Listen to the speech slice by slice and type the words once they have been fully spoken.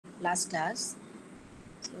last class.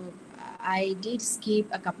 So I did skip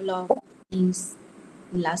a couple of things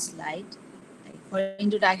in last slide. Like for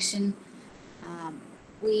introduction,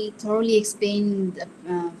 we thoroughly explained the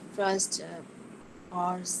first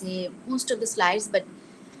or say most of the slides, but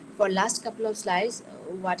for last couple of slides,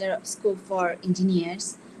 what are scope for engineers,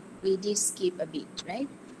 we did skip a bit, right?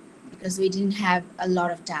 Because we didn't have a lot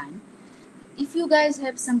of time. If you guys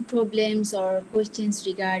have some problems or questions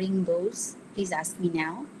regarding those, please ask me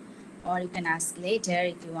now, or you can ask later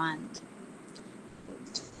if you want.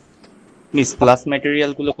 Miss class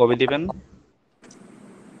material গুলো কবে দিবেন?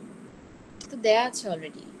 So that's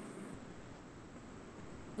already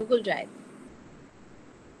Google Drive.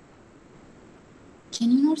 Can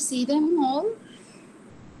you not see them all?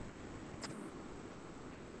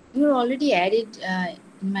 You're already added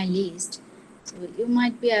in my list, so you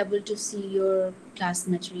might be able to see your class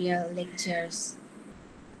material, lectures,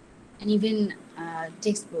 and even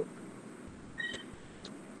textbook.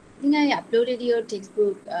 I think I uploaded your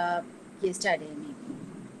textbook yesterday, maybe.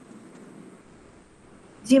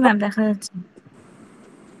 G ma'am দেখা যাচ্ছে।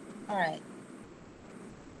 All right.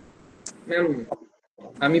 Ma'am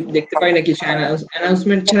আমি দেখতে পাই না কিছু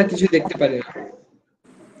announcement ছাড়া কিছু দেখতে পারি না।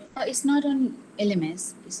 Oh, it's not on LMS,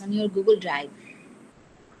 it's on your Google Drive.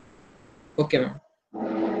 Okay ma'am.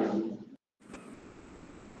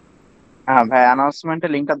 হ্যাঁ ভাই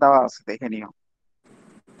অ্যানাউন্সমেন্টের লিংকটা দেওয়া আছে, দেখে নিও।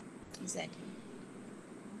 Exactly.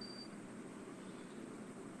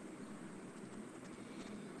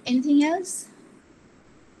 Anything else?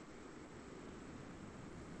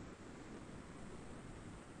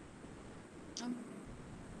 No?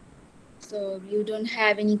 So you don't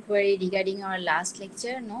have any query regarding our last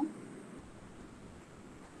lecture, no?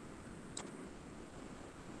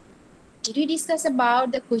 Did we discuss about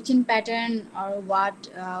the question pattern or what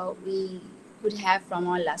we could have from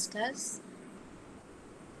our last class?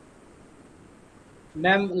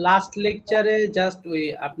 Ma'am last লেকচারে just ওই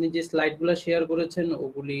আপনি যে স্লাইডগুলো share করেছেন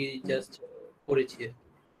ওগুলি just করেছি।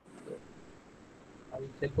 আর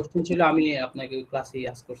যে question ছিল আমি আপনাকে ক্লাসে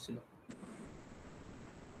আস্ক করছিলাম।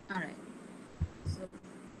 All right. So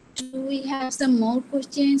do we have some more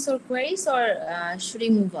questions or queries, or should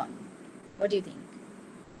we move on? What do you think?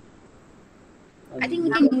 I think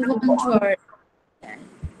we can move on to our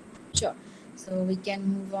sure. So we can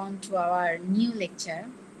move on to our new lecture,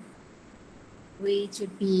 which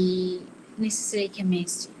would be necessary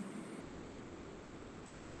chemistry.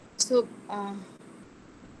 So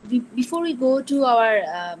before we go to our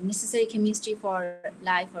necessary chemistry for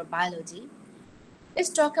life or biology,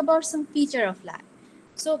 let's talk about some feature of life.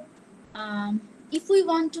 So if we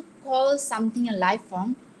want to call something a life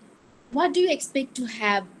form, what do you expect to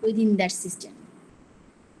have within that system?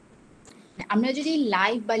 আমরা যদি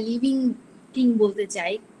life বা living thing বলতে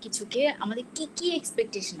চাই কিছুকে, আমাদের কি কি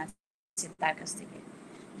expectation আছে তার কাছ থেকে,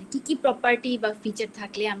 কি কি প্রপার্টি বা ফিচার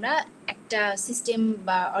থাকলে আমরা একটা সিস্টেম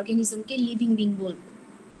বা অর্গানিজমকে লিভিং বিং বলবো?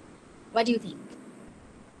 What do you think?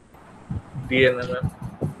 DNA ma'am.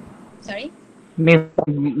 Sorry,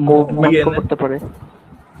 movement করতে পারে।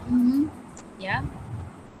 ইয়া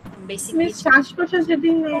বেসিক্যালি শ্বাস প্রশ্বাস যদি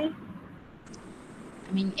নেই,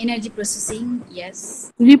 I mean energy processing, yes.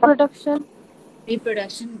 reproduction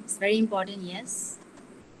Is very important, yes.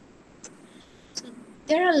 So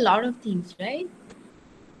there are a lot of things, right?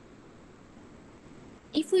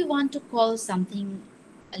 If we want to call something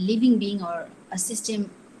a living being or a system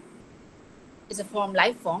is a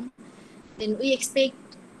life form, then we expect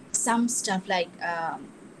some stuff like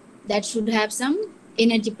that should have some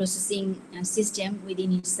energy processing system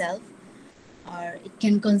within itself, or it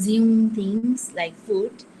can consume things like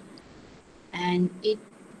food, and it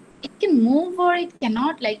can move or it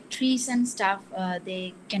cannot, like trees and stuff, they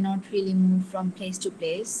cannot really move from place to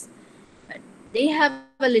place, but they have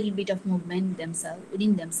a little bit of movement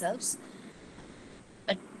within themselves,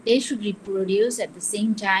 but they should reproduce at the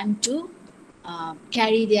same time to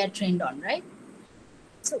carry their trend on, right?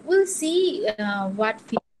 So we'll see what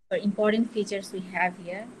important features we have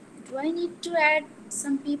here. Do I need to add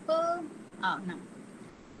some people? Oh, no.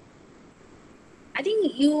 I think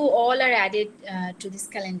you all are added to this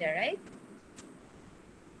calendar, right?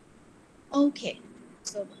 Okay.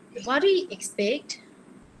 So what do we expect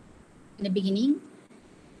in the beginning?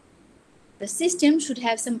 The system should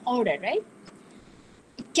have some order, right?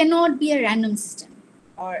 It cannot be a random system,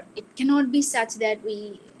 or it cannot be such that we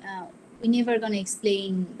never gonna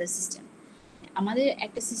explain the system. আমাদের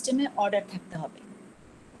একটা সিস্টেমে order থাকতে হবে।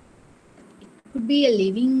 It could be a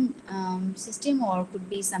living system or could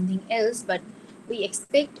be something else, but we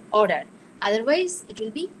expect order, otherwise it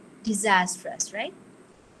will be disastrous, right?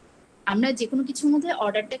 আমরা যে কোনো কিছুর মধ্যে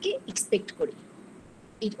অর্ডারটাকে এক্সপেক্ট করি,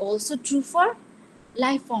 it also true for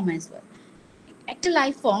life form as well. একটা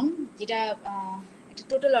life form যেটা একটা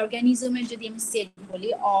total অর্গানিজমের যদি আমি সেট বলি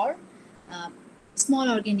or small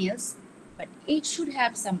organelles, but it should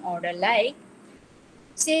have some order, like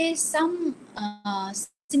say some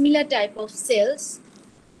similar type of cells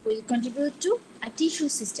will contribute to a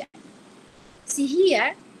tissue system. See here,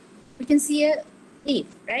 we can see a leaf,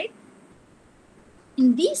 right? In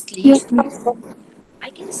this leaf, Yes, miss. I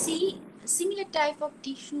can see similar type of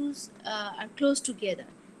tissues are close together.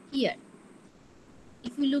 Here,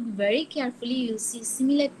 if you look very carefully, you'll see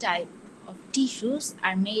similar type of tissues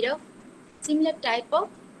are made of similar type of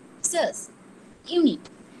cells, unit.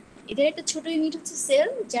 এদের একটা ছোট unit হচ্ছে sell,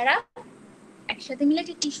 যারা একসাথে মিলে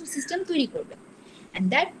একটা tissue system তৈরি করবে, and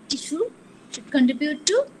that tissue should contribute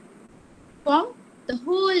to form the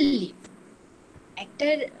whole leaf. একটা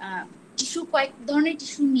টিস্যু, কয়েক ধরনের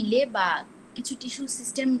টিস্যু মিলে বা কিছু টিস্যু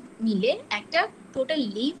সিস্টেম মিলে একটা টোটাল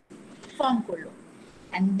লিফ ফর্ম করলো,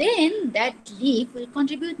 and then that leaf will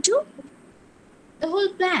contribute to the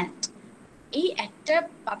whole plant. এই একটা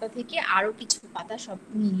পাতা থেকে আরো কিছু পাতা সব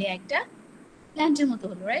মিলে একটা প্ল্যান্টের মতো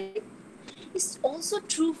হলো, right? It's also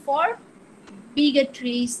true for bigger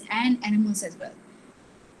trees and animals as well.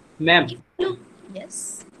 Ma'am Yes.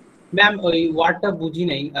 Ma'am ওই ওয়ার্ডটা বুঝি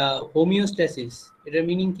নাই, হোমিওস্ট্যাসিস এটার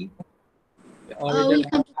মিনিং কি? We'll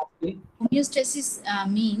come to homeostasis.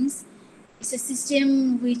 Means it's a system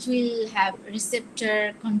which will have receptor,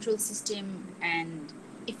 control system, and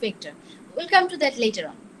effector. We'll come to that later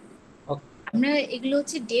on. Okay. আমরা এগুলো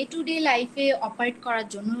হচ্ছে day to day লাইফে অপারেট করার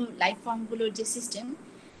জন্য লাইফ ফর্মগুলোর যে সিস্টেম,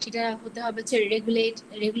 সেটা হতে হবে হচ্ছে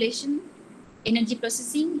regulation, energy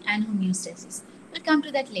processing, and homeostasis. We'll come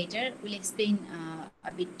to that later. We'll explain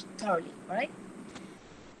a bit thoroughly, all right?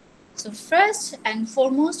 So first and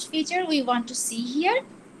foremost feature we want to see here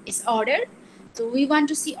is order. So we want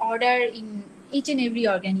to see order in each and every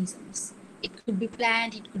organisms. It could be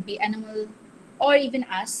plant, it could be animal, or even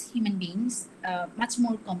us, human beings, much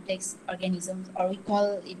more complex organisms, or we call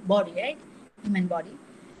it body, right? Human body.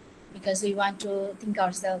 Because we want to think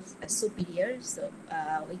ourselves as superior, so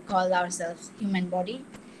we call ourselves human body.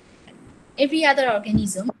 Every other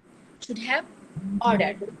organism should have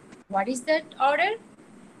order. What is that order?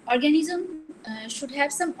 Organism should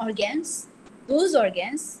have some organs. Those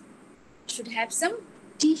organs should have some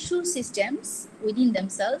tissue systems within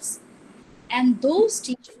themselves, and those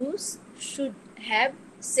tissues should have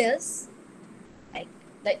cells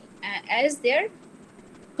as their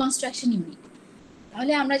construction unit.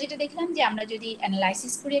 তাহলে আমরা যেটা দেখলাম যে আমরা যদি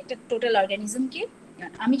analysis করি একটা total অর্গানিজমকে,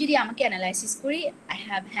 আমি যদি আমাকে অ্যানালাইসিস করি, I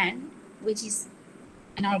have hand which is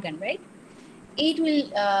an organ, right? It will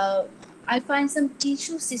I find some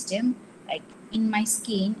tissue system like in my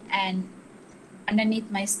skin, and underneath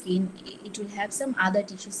my skin it will have some other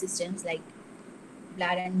tissue systems like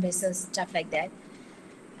blood and vessels, stuff like that,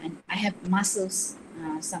 and I have muscles,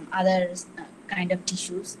 some other kind of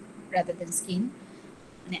tissues rather than skin.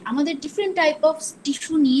 মানে আমাদের different type of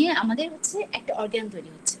tissue নিয়ে আমাদের হচ্ছে একটা organ তৈরি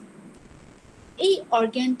হচ্ছে। এই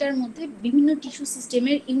অর্গানটার মধ্যে বিভিন্ন টিস্যু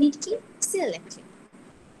সিস্টেমের ইউনিট কি? Sell, actually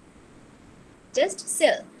just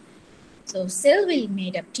sell. So cell will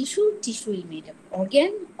made up tissue, tissue will made up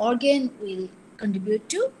organ, organ will contribute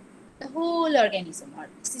to the whole organism or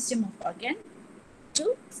system of organ to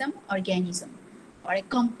some organism or a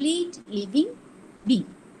complete living being,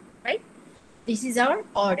 right? This is our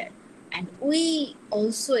order, and we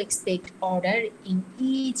also expect order in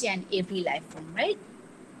each and every life form, right?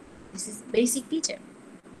 This is basic feature.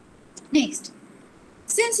 Next,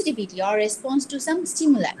 sensitivity or response to some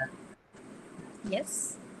stimuli. Yes.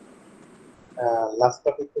 Last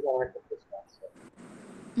topic থেকে আমার একটা প্রশ্ন আছে।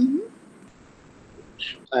 Mm-hmm.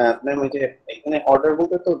 Ma'am, ওই যে এখানে order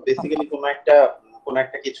বলতে তো বেসিক্যালি কোন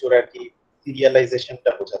একটা কিছুর আর কি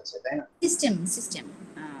সিরিয়ালাইজেশনটা বোঝাচ্ছে, তাই না? System.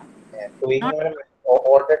 তো এখানে ম্যাম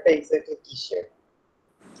অর্ডারটা এক্স্যাক্টলি কিসের?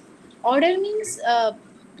 অর্ডার মিন্স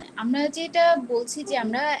আমরা যেটা বলছি যে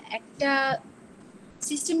আমরা একটা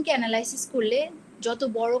সিস্টেমকে অ্যানালাইসিস করলে, যত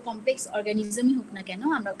বড় কমপ্লেক্স অর্গানিজমই হোক না কেন,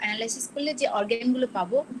 আমরা অ্যানালাইসিস করলে যে অর্গানগুলো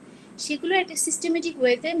পাবো সেগুলো একটা সিস্টেমেটিক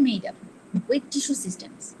ওয়েতে made up with tissue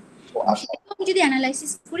systems. সেটাও আমি যদি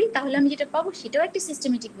অ্যানালাইসিস করি তাহলে আমি যেটা পাবো সেটাও একটা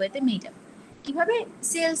সিস্টেমেটিক ওয়েতে মেড আপ। কিভাবে?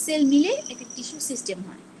 সেল মিলে একটা টিস্যু সিস্টেম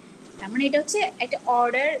হয়। তার মানে এটা হচ্ছে একটা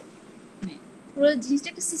অর্ডার, পুরো জিনিসটা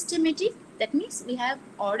একটা systematic, that means we have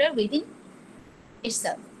order within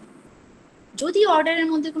itself. যদি অর্ডারের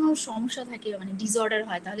মধ্যে কোনো সমস্যা থাকে, মানে ডিসঅর্ডার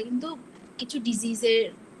হয়, তাহলে কিন্তু কিছু ডিজিজের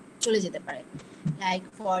চলে যেতে পারে। Like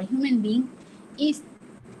for human being, if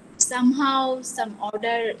somehow some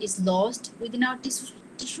order is lost within our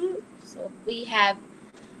tissue, so we have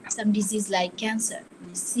some disease like cancer,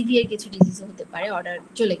 severe কিছু ডিজিজ হতে পারে অর্ডার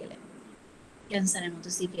চলে গেলে, ক্যান্সারের মতো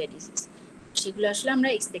সিভিয়ার ডিজিজ, সেগুলো আসলে আমরা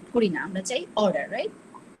এক্সপেক্ট করি না, আমরা চাই order, right?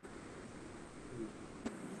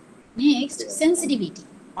 Next, sensitivity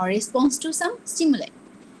or response to some stimuli.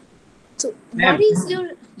 So what is your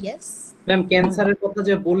yes ma'am ক্যান্সারের কথা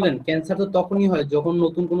যে বললেন, ক্যান্সার তো তখনই হয় যখন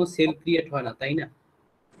নতুন কোনো সেল ক্রিয়েট হয় না, তাই না?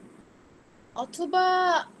 অথবা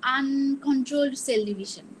আনকন্ট্রোলড সেল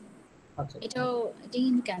ডিভিশন, আচ্ছা, এটা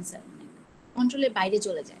কিন্তু ক্যান্সার কন্ট্রোলের বাইরে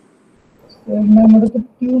চলে যায়।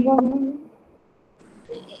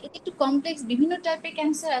 এটা একটু কমপ্লেক্স, বিভিন্ন টাইপের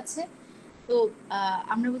ক্যান্সার আছে, তো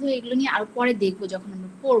আমরা বোধহয় এগুলো নিয়ে আরো পরে দেখবো যখন আমরা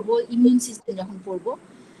পড়বো, ইমিউন সিস্টেম যখন পড়বো।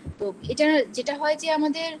 তো এটা যেটা হয় যে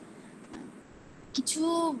আমাদের কিছু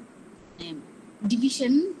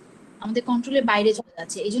ডিভিশন আমাদের কন্ট্রোলের বাইরে চলে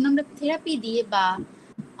যাচ্ছে, এই জন্য আমরা থেরাপি দিয়ে বা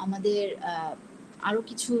আমাদের আরো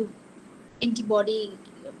কিছু অ্যান্টিবডি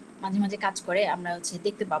মাঝে মাঝে কাজ করে, আমরা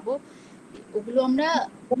দেখতে পাবো ওগুলো আমরা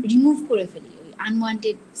রিমুভ করে ফেলি, ওই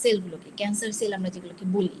আনওয়ান্টেড সেলগুলোকে, ক্যান্সার সেল আমরা যেগুলোকে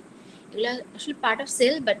বলি, এগুলো আসলে part of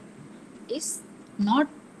sell but is not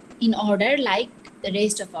in order like the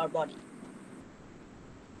rest of our body.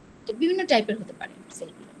 বিভিন্ন টাইপের হতে পারে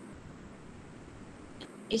সেলগুলো,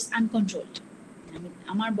 ইটস আনকন্ট্রোলড,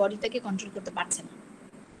 আমার বডিটাকে কন্ট্রোল করতে পারছে না।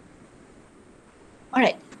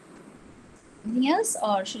 Alright, anything else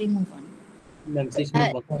or should we move on? Ma'am please move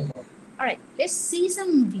on. Alright, let's see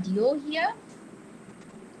some video here.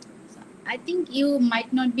 So, I think you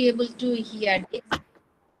might not be able to hear this.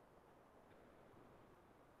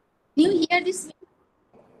 Can you hear this?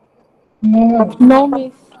 No,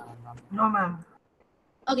 miss. No, ma'am.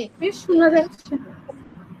 Okay. Miss, শোনা যাচ্ছে।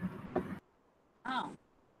 Oh,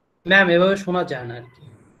 ma'am এভাবে শোনা যায় না আর কি।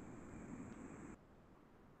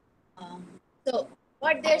 so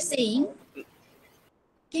what they're saying,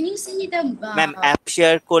 can you see the ma'am app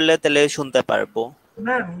share করলে তাহলে শুনতে পারবো।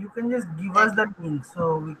 Ma'am, you can just give us that link so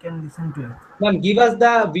we can listen to it. Ma'am give us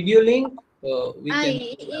the video link, we can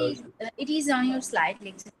it is on your slide,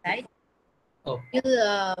 lecture slide. Oh. You'll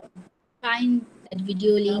find that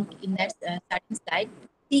video link in that starting slide.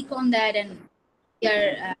 Click on that and here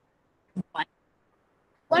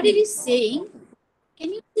what it is saying. Can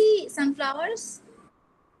you see sunflowers?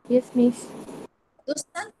 Yes, miss. Those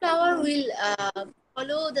sunflower will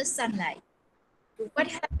follow the sunlight. So what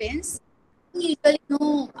happens? You usually know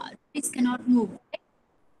trees cannot move. Right?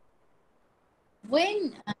 When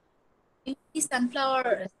you see sunflower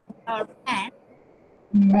plant,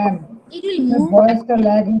 ma'am it will move voice का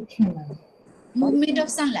lag है ना movement of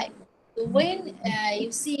sunlight. So when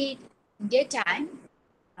you see it in daytime,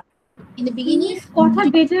 in the beginning, কথা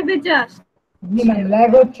বেঁচে বেঁচে আসছে। जी ma'am lag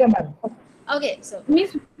হচ্ছে ma'am okay. So miss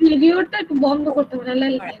ভিডিওটা একটু বন্ধ করতে হবে, নাহলে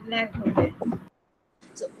ল্যাগ হবে।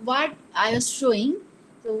 So what I was showing,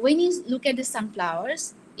 so when you look at the sunflowers,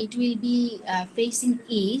 it will be facing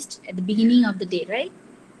east at the beginning of the day, right?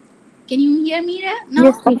 Can you hear me? No?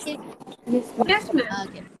 Yes, miss. Okay. Yes, ma'am.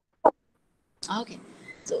 Okay. Okay.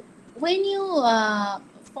 So when you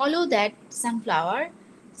follow that sunflower,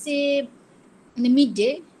 say in the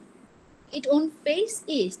midday, it won't face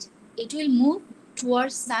east. It will move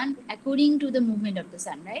towards sun according to the movement of the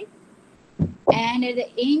sun, right? And at the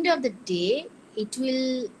end of the day, it will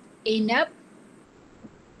end up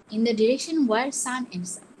in the direction where sun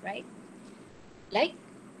ends up, right? Like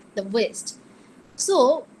the west. So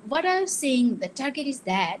what I was saying, the target is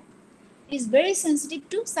that it is very sensitive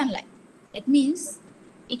to sunlight. That means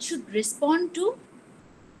it should respond to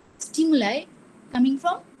stimuli coming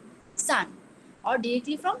from sun or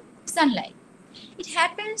directly from sunlight. It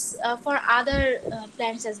happens for other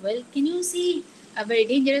plants as well. Can you see a very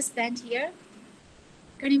dangerous plant here?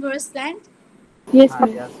 Carnivorous plant? Yes,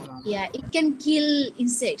 ma'am. Yes, ma'am. Yeah, it can kill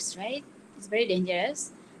insects, right? It's very dangerous.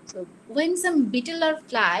 So when some beetle or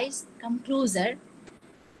flies come closer,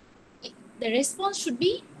 the response should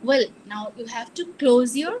be, well, now you have to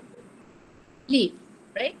close your leaf,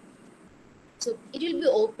 right? So it will be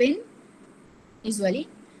open usually,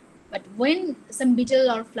 but when some beetle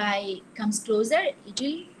or fly comes closer, it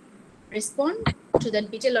will respond to that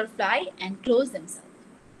beetle or fly and close themselves,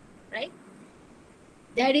 right?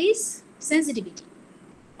 That is sensitivity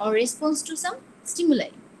or response to some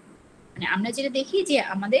stimuli. মানে আমরা যেটা দেখি যে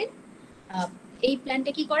আমাদের এই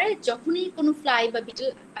প্ল্যান্টটা কি করে, যখনই কোনো ফ্লাই বা বিটল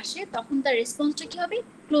আসে তখন তার রেসপন্সটা কি হবে,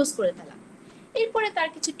 ক্লোজ করে ফেলা। এরপরে তার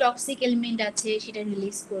কিছু টক্সিক এলিমেন্ট আছে সেটা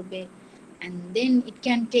রিলিজ করবে, and then it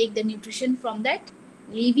can take the nutrition from that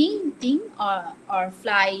living thing or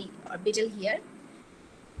fly or beetle here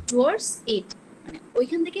towards it, মানে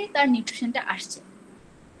ওইখান থেকে তার নিউট্রিশনটা আসছে।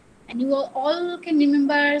 And you all can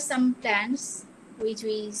remember some plants which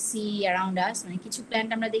we see around us, মানে কিছু plant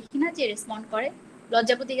আমরা দেখি না যে রেসপন্ড করে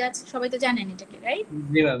লজ্জাপতি গাছ সবাই তো জানেন এটাকে, রাইট?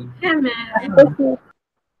 জি ম্যাম। হ্যাঁ ma'am.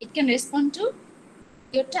 It can respond to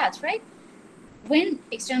your touch, right? When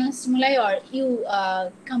external stimuli or you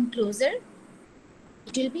come closer,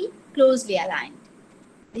 it will be closely aligned.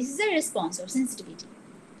 This is a response or sensitivity.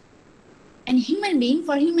 And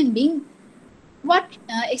for human being, what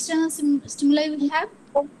external stimuli we have?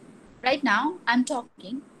 Right now, I'm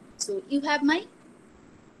talking, so you have my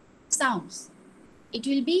sounds. It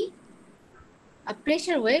will be a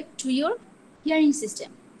pressure wave to your hearing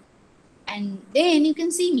system, and then you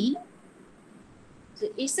can see me. So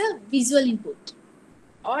it's a visual input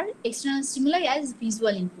or external stimuli as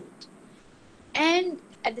visual input. And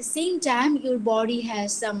at the same time, your body has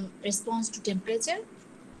some response to temperature,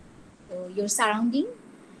 so your surrounding.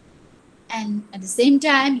 And at the same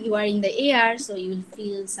time, you are in the air, so you will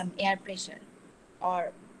feel some air pressure. Or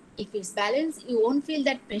if it's balanced, you won't feel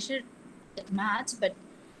that pressure that much, but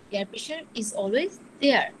air pressure is always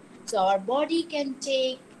there. So our body can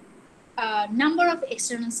take a number of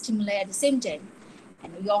external stimuli at the same time, and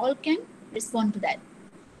we all can respond to that.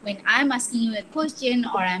 When I'm asking you a question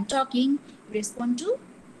or I'm talking, you respond to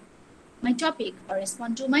my topic or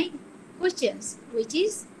respond to my questions, which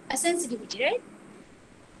is a sensitivity, right?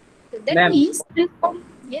 So that Ma'am. means,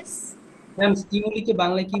 yes, ma'am স্টিমুলিকে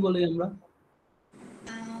বাংলায় কি বলি আমরা?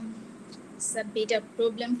 it's a bit of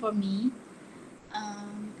problem for me.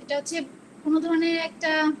 এটা হচ্ছে কোনো ধরনের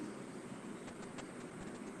একটা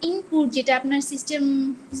input যেটা আপনার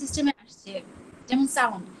সিস্টেমে আসছে, যেমন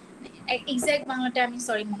সাউন্ড। এক্সাক্ট বাংলাটা আমি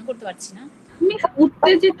সরি মনে করতে পারছি না। মিস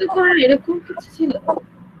উত্তেজিত করা এরকম কিছু ছিল?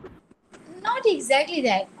 Not exactly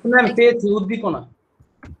that. ম্যাম পেয়েছি উদ্দীপনা।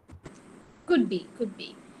 Could be.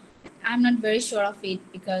 I'm not very sure of it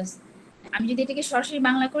because আমি যদি এটাকে সরাসরি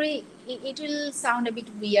বাংলা করি, it will sound a bit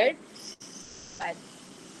weird. But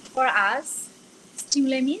for us,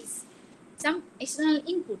 stimuli means some external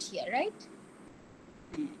input here, right?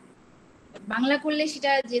 Bangla করলে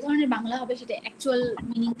সেটা যে ধরনের বাংলা হবে সেটা অ্যাকচুয়াল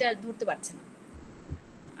মিনিংটা ধরতে পারছে না।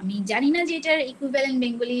 আমি জানি না যে এটার ইকুইভ্যালেন্ট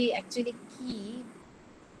বেঙ্গলি অ্যাকচুয়ালি কি,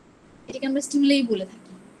 এটাকে আমরা স্টিমুলাই বলে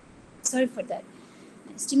থাকি। Sorry for that.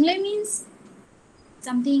 Stimuli means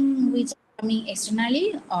something which coming externally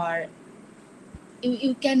or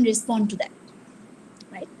you can respond to that,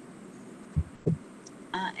 right?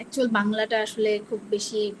 Actual বাংলাটা আসলে খুব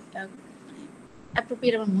বেশি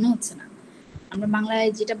অ্যাপ্রোপ্রিয়েট আমার মনে হচ্ছে না। আমরা বাংলায়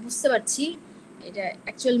যেটা বুঝতে পারছি এটা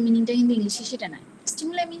অ্যাকচুয়াল মিনিংটা কিন্তু ইংলিশে সেটা না।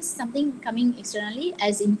 Stimuli means something coming externally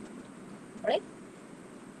as input, right?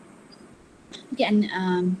 Okay, and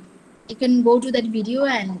you can go to that video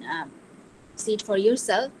and see it for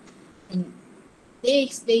yourself. And they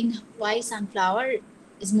explain why sunflower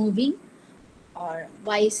is moving or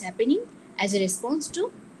why it's happening as a response to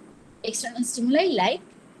external stimuli like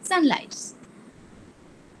sunlight.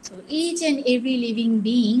 So each and every living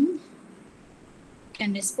being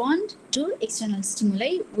can respond to external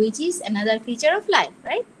stimuli, which is another feature of life,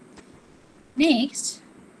 right? Next,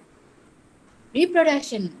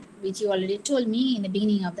 reproduction, which you already told me in the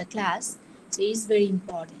beginning of the class, so is very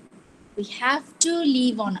important. We have to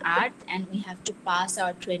live on Earth and we have to pass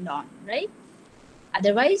our trend on, right?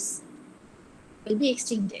 Otherwise, we'll be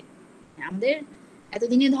extincted. আমাদের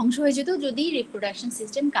এতদিনে ধ্বংস হয়ে যেত যদি reproduction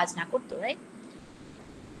system কাজ না করতো, right?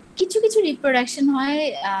 কিছু রিপ্রোডাকশন হয়,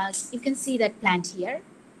 you can see that plant here,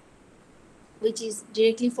 which is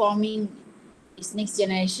directly forming its next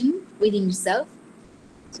generation within itself.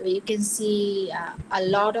 So you can see a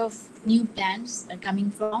lot of new plants are coming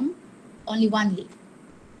from only one leaf.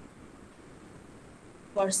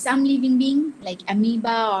 For some living being like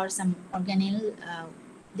amoeba or some organelle,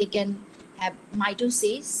 they can have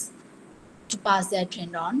mitosis to pass their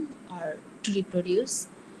trend on or to reproduce.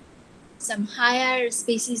 Some higher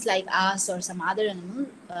species like us or some other animal,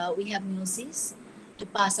 we have meiosis to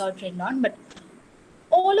pass our trend on, but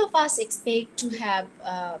all of us expect to have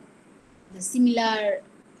the similar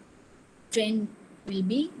trend will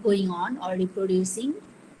be going on or reproducing,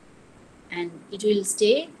 and it will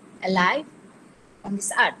stay alive on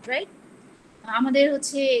this earth, right? আমাদের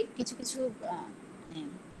হচ্ছে কিছু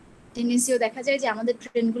টেন্ডেন্সিও দেখা যায় যে আমাদের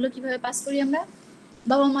ট্রেন্ডগুলো কিভাবে pass করি আমরা।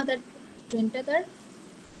 বাবা মা তার ট্রেন্ডটা তার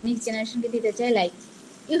নেক্সট জেনারেশনকে দিতে চায়, like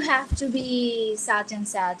you have to B such and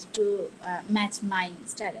such two match my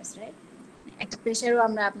status, right? একটা প্রেশারও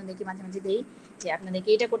আমরা আপনাদেরকে মাঝে মাঝে দিই যে আপনাদেরকে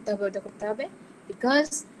এটা করতে হবে ওটা করতে হবে, because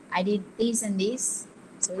I did this and this,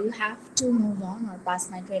 so you have to move on or pass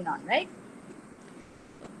my trend on, right?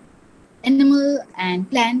 Animal and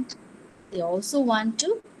plant, they also want to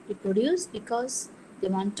reproduce because they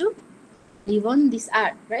want to live on this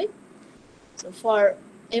earth, right? So for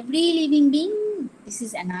every living being, this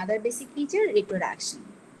is another basic feature, reproduction.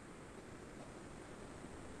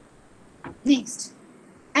 Next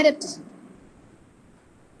adaptation.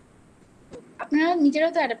 আপনারা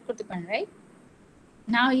নিজেরাও তো adapt করতে পারেন, right?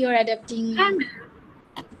 Now you R adapting.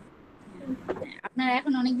 আপনারা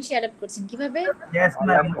এখন অনেক বেশি adapt করছেন কিভাবে? Yes,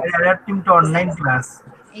 ma'am. We're adapting to online class.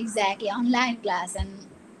 Exactly, online class and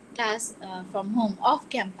class from home, off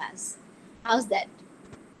campus. How's that?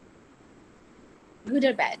 Good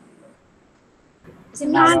or bad? It's a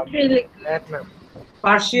mix. Not really. Bad, ma'am.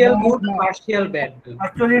 Partial good, partial bad.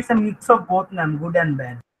 Actually, it's a mix of both, ma'am. Good and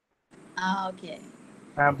bad. Okay.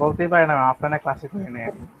 বলতেই পারে না আপনারা ক্লাসে করে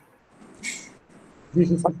নেন।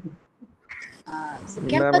 So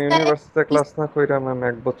campus life ইউনিভার্সিটিতে class না কইরা ম্যাম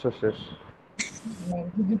 1 বছর শেষ।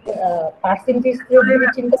 যদি পার্সেন্টেজ যদি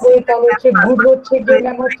চিন্তা করি তাহলে হচ্ছে গুড হচ্ছে যে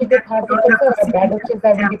ম্যাম হচ্ছে যে 30% আর ব্যাড হচ্ছে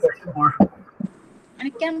 70%। মানে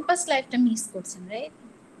ক্যাম্পাস লাইফটা মিস করছেন, right?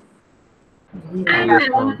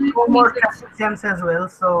 Two more exams as well,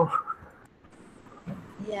 so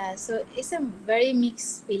Yeah, so it's a very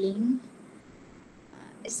mixed feeling.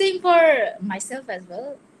 Same for myself as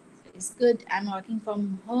well. It's good I'm working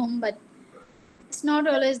from home, but it's not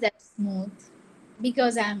always that smooth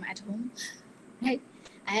because I'm at home, right?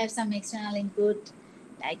 I have some external input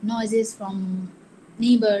like noises from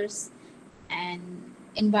neighbors and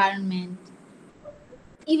environment,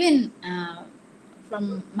 even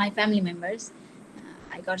from my family members.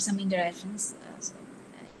 I got some interactions, so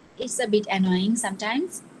it's a bit annoying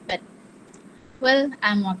sometimes, but well,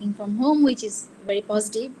 I'm working from home, which is very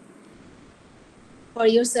positive for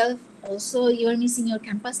yourself. Also, you're missing your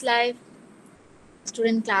campus life,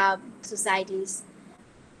 student club, societies,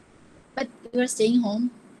 but you're staying home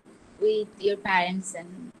with your parents and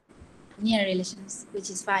near relations, which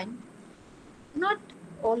is fine. Not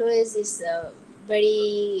always is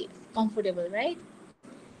very comfortable, right?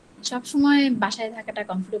 সব সময় বাসায় থাকাটা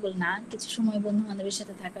comfortable না, কিছু সময় বন্ধু বান্ধবের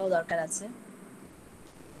সাথে থাকাও দরকার আছে।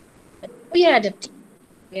 But we are adapting.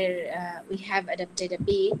 We have adapted a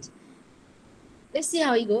bit. Let's see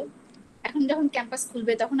how we go. এখন যখন ক্যাম্পাস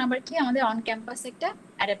খুলবে তখন আবার কি আমাদের অন ক্যাম্পাস একটা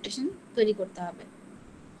অ্যাডাপ্টেশন তৈরি করতে হবে।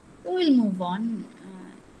 We will move on.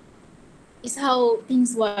 Is how things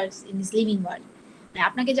works in this living world.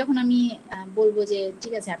 আপনাকে যখন আমি বলবো যে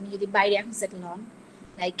ঠিক আছে আপনি যদি বাইরে এখন সেটেল হন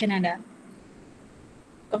লাইক কানাডা,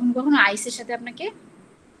 কখনো কখনো আইসের সাথে আপনাকে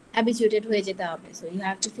হ্যাবিচুয়েটেড হয়ে যেতে হবে। So you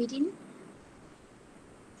have to fit in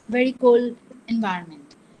very cold environment,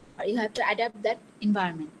 or you have to adapt that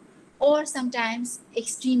environment, or sometimes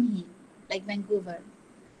extreme heat like Vancouver.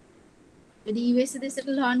 যদি ইউএসএ তে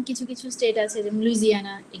সেটেল হন, কিছু কিছু স্টেট আছে যেমন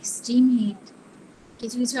লুইজিয়ানা, এক্সট্রিম হিট,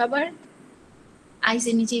 কিছু কিছু আবার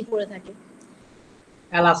আইসের নিচেই পড়ে থাকে,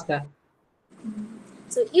 Alaska.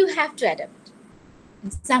 So you have to adapt in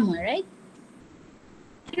somewhere, right?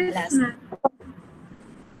 Alaska.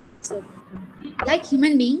 So like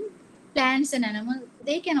human being, plants and animals,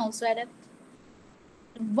 they can also adapt.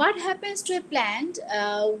 What happens to a plant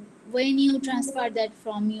when you transfer that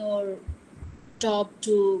from your top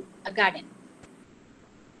to a garden?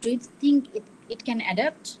 Do you think it can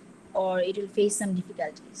adapt or it will face some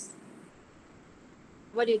difficulties?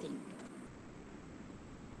 What do you think?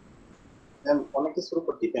 Ma'am অনেক কিছুর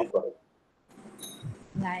উপর depend করে।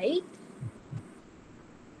 Like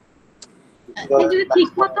যদি ঠিক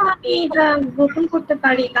মতো আমি এটা রোপণ করতে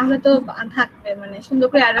পারি তাহলে তো থাকবে, মানে সুন্দর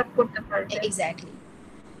করে অ্যাডাপ্ট করতে পারবে। exactly.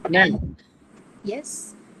 Ma'am Yes.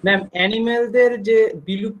 ম্যাম অ্যানিমেলদের যে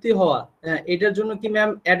বিলুপ্তি হওয়া, এটার জন্য কি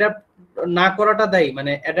ম্যাম অ্যাডাপ্ট না করাটা দায়ী,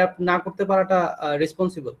 মানে অ্যাডাপ্ট না করতে পারাটা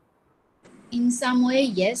responsible? In some way,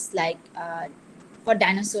 yes. Like for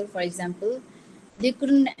dinosaur, for example, they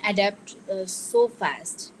couldn't adapt so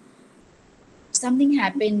fast. Something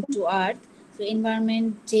happened to Earth, so environment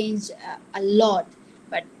changed a lot.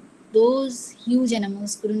 But those huge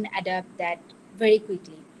animals couldn't adapt that very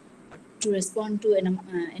quickly to respond to an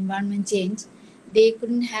environment change. They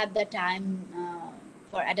couldn't have the time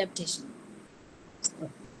for adaptation.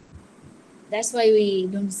 That's why we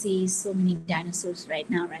don't see so many dinosaurs right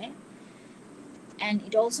now, right? And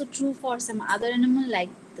it also true for some other animal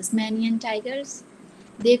like the Tasmanian tigers.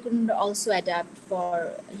 They couldn't also adapt for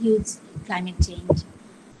huge climate change,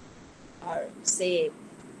 or say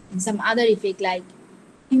in some other effect like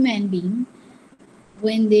human being,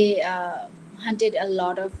 when they hunted a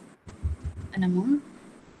lot of animal,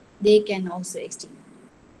 they can also extinct.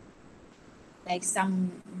 Like some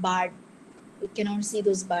bird, we cannot see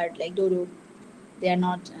those birds like dodo. They are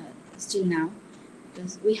not still now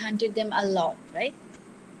because we hunted them a lot, right?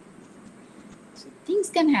 So things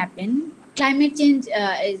can happen. Climate change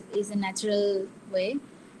is a natural way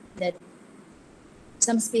that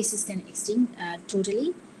some species can extinct totally,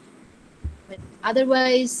 but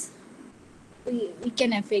otherwise we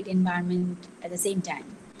can affect environment at the same time.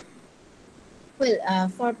 Well,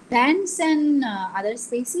 for plants and other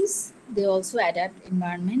species, they also adapt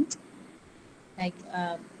environment. Like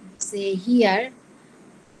say here,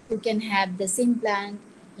 you can have the same plant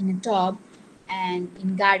in a tub and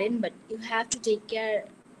in garden, but you have to take care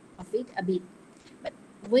of it a bit. But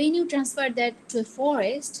when you transfer that to a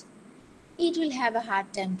forest, it will have a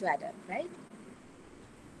hard time to adapt, right?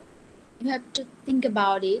 You have to think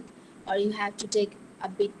about it, or you have to take a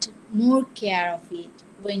bit more care of it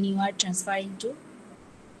when you are transferring to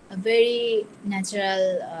a very natural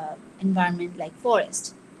environment like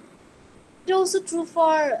forest. It's also true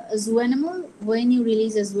for a zoo animal. When you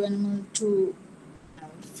release a zoo animal to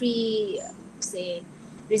free, say,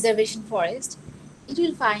 reservation forest, it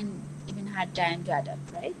will find even hard time to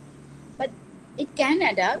adapt, right? But it can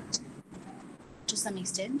adapt to some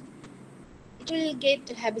extent. It will get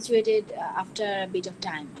habituated after a bit of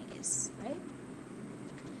time, I guess, right?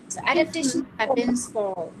 So adaptation happens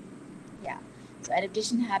for, yeah. So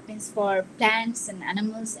adaptation happens for plants and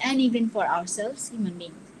animals and even for ourselves, human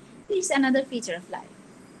beings. It's another feature of life.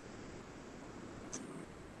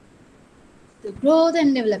 The growth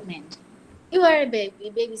and development. You are a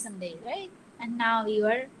baby someday, right? And now you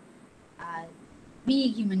are a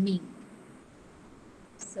big human being.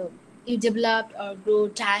 So you developed or grow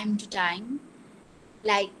time to time,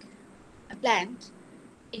 like a plant.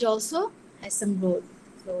 It also has some growth.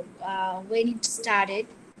 So when it started,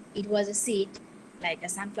 it was a seed, like a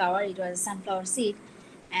sunflower. It was a sunflower seed,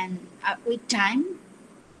 and with time,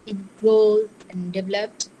 it grew and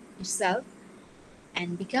developed itself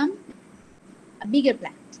and become a bigger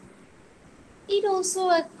plant. It also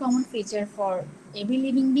a common feature for every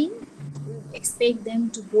living being. We expect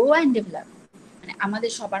them to grow and develop. মানে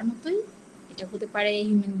আমাদের সবার মতোই এটা হতে পারে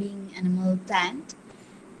human being, animal, plant.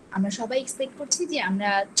 আমরা সবাই expect করছি যে আমরা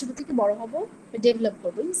ছোট থেকে বড় হব, ডেভেলপ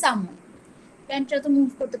করবো ইন সাম ওয়ে। প্ল্যান্টরা তো মুভ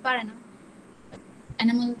করতে পারে না,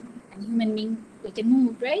 animal and human being we can move,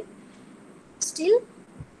 right? Still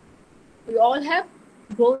we all have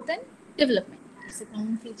growth and development. It's a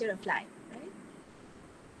common feature of life, right?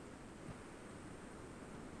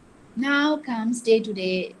 Now comes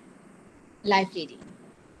day-to-day life leading.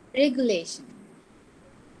 Regulation.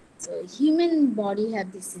 So human body have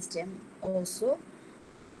this system also,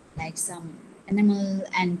 like some animal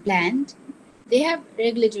and plant. They have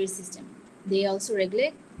regulatory system. They also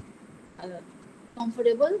regulate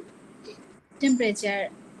comfortable temperature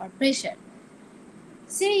or pressure.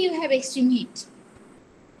 Say you have extreme heat.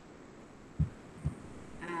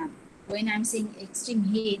 When I'm saying extreme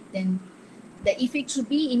heat, then the effect should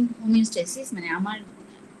be in homeostasis. মানে আমার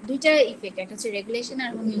দুইটা effect, একটা হচ্ছে regulation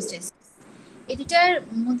আর homeostasis. এই দুটার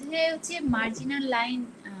মধ্যে হচ্ছে marginal line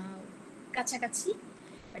কাছাকাছি।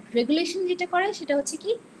 বাট রেগুলেশন যেটা করে সেটা হচ্ছে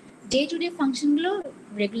কি ডে টু ডে ফাংশনগুলো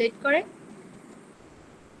রেগুলেট করে,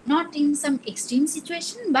 not in some extreme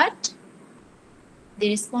situation, but they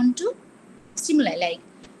respond two stimuli, like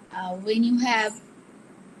when you have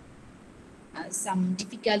some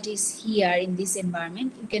difficulties here in this environment,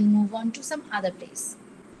 you can move on to some other place,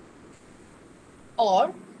 or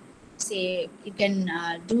say you can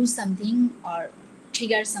do something or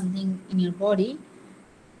trigger something in your body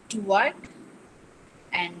to work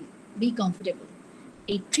and be comfortable.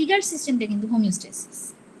 A trigger system টা কিন্তু homeostasis.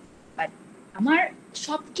 But আমার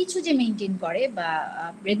সবকিছু যে maintain করে বা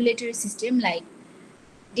regulatory system, like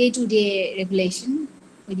day-to-day regulation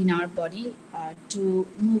within our body to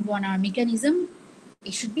move on our mechanism,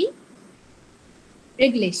 it should be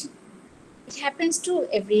regulation. It happens to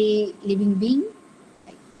every living being,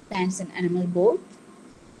 like plants and animal both.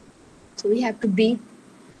 So we have to breathe,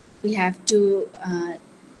 we have to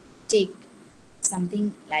take something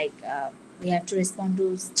like we have to respond to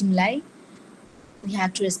stimuli, we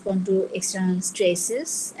have to respond to external stresses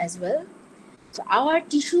as well. So our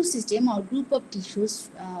tissue system or group of tissues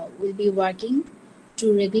will be working to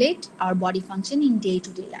regulate our body function in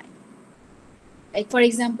day-to-day life. Like for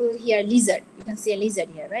example, here lizard, you can see a lizard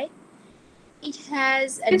here, right? It has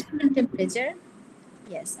a different temperature.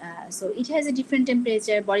 Yes, so it has a different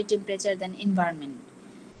temperature, body temperature than environment.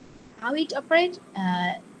 How it operates?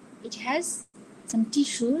 It has some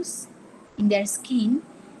tissues in their skin.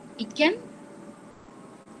 It can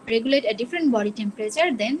regulate a different body temperature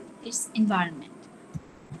than its environment.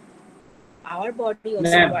 Our body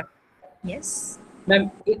also works. Yes. Ma'am,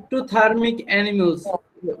 এক্টোথার্মিক animals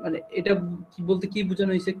মানে এটা বলতে কি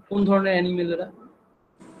বোঝানো হয়েছে? কোন ধরনের animal এরা?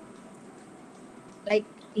 Like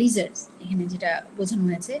লিজার্ডস, এখানে যেটা বোঝানো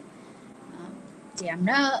হয়েছে যে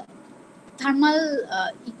আমরা থার্মাল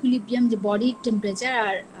ইকুইলিব্রিয়াম, যে বডি টেম্পারেচার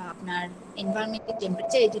আর আপনার এনভায়রনমেন্টের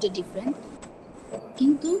টেম্পারেচার, এই দুটো ডিফারেন্ট,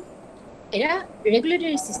 কিন্তু এরা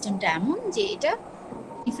রেগুলেটরি সিস্টেমটা এমন যে এটা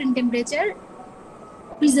ডিফারেন্ট টেম্পারেচার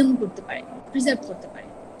প্রিজার্ভ করতে পারে।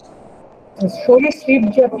 সরীসৃপ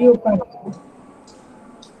জাতীয় প্রাণী।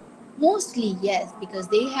 Mostly yes, because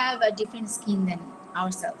they have a different skin than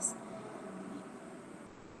ourselves.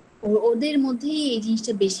 ওদের মধ্যেই এই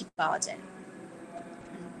জিনিসটা বেশি পাওয়া যায়।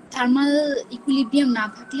 থার্মাল ইকুইলিব্রিয়াম না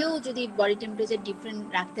থাকলেও যদি বডি টেম্পারেচার ডিফারেন্ট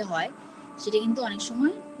রাখতে হয়, সেটা কিন্তু অনেক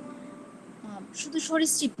সময় শুধু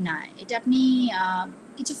সরীসৃপ না, এটা আপনি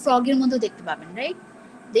কিছু ফ্রগের মধ্যেও দেখতে পাবেন, right?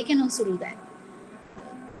 They can also do that.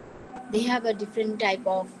 They have a different type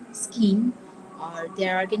of skin, or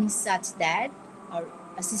their organ is such that, or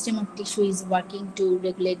a system of tissue is working to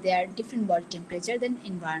regulate their different body temperature than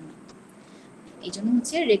environment. এই জন্য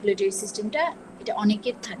হচ্ছে regulatory সিস্টেমটা এটা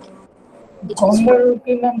অনেকের থাকে। গন্ডার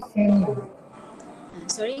কি ma'am same?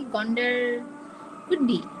 Sorry, gonder could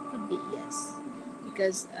be yes,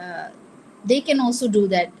 because they can also do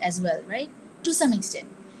that as well, right? To some extent,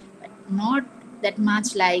 but not that much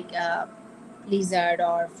like lizard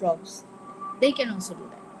or frogs. They can also do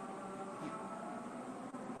that,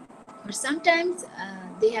 but sometimes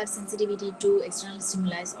they have sensitivity to external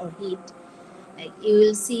stimuli or heat. Like you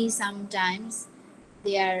will see sometimes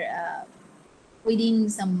they are within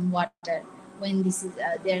some water when this is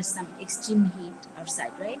there's some extreme heat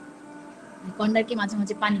outside, right? গন্ডারকে মাঝে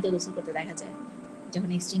মাঝে পানিতে গোসল করতে দেখা যায় যখন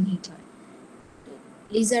extreme hit হয়।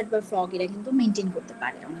 Lizaad বা ফ্রগ এরা কিন্তু মেনটেন করতে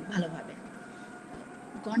পারে অনেক ভালোভাবে।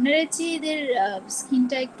 গন্ডারের চেয়ে এদের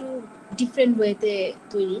স্কিনটা একটু ডিফারেন্ট ওয়েতে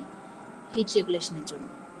তৈরি হিট রেগুলেশনের জন্য।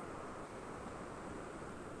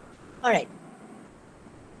 Alright,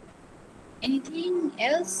 anything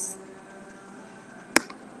else?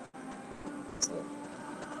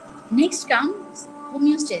 Next comes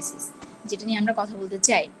homeostasis, যেটা নিয়ে আমরা কথা বলতে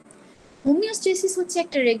চাই। হোমিওস্ট্যাসিস হচ্ছে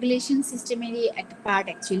একটা রেগুলেশন সিস্টেমেরই একটা part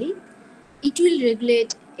actually. It will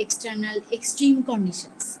regulate external extreme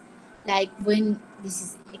conditions, like when this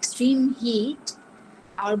is extreme heat,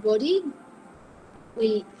 our body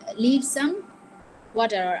will leave some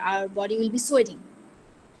water, or our body will be sweating.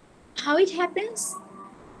 How it happens?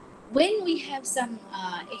 When we have some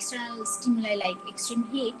external stimuli like extreme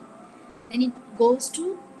heat, then it goes to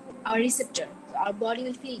our receptor. So our body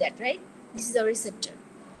will feel that, right? This is our receptor.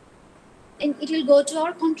 And it will go to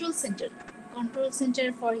our control center. Control center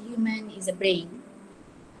for human is a brain.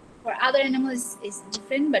 For other animals is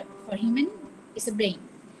different, but for human it's a brain.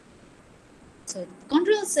 So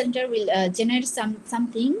control center will generate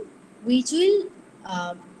something which will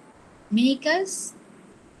make us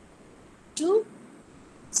to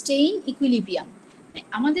stay in equilibrium.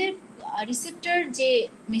 আমাদের receptor যে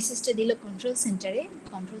মেসেজটা দিল control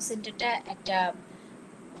সেন্টারটা একটা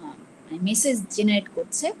message generate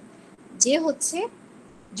করছে, যে হচ্ছে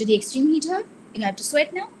যদি এক্সট্রিম হিট হয়, you have to sweat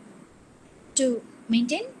now to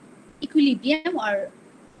maintain equilibrium or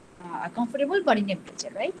a comfortable body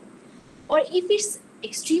temperature, right? Or if it's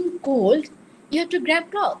extreme cold, you have to grab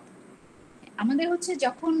cloth. আমাদের হচ্ছে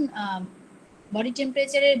যখন বডি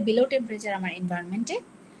টেম্পারেচারের বিলো টেম্পারেচার আমার এনভায়রনমেন্টে,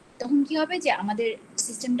 তখন কি হবে যে আমাদের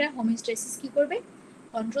সিস্টেমটা হোমিওস্ট্যাসিস কি করবে,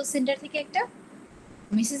 কন্ট্রোল সেন্টার থেকে একটা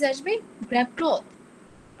মেসেজ আসবে, grab cloth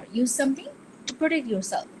or use something to protect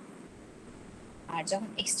yourself. আর যখন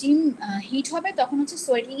এক্সট্রিম হিট হবে তখন হচ্ছে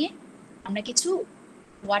সোয়েটিংয়ে আমরা কিছু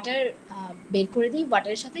ওয়াটার বের করে দিই,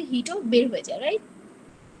 ওয়াটারের সাথে হিটও বের হয়ে যায়, right?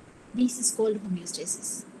 This is called homeostasis.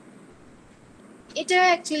 এটা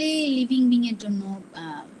অ্যাকচুয়ালি লিভিং বিং এর জন্য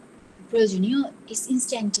প্রয়োজনীয়, it's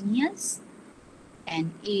instantaneous and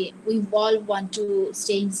we all want to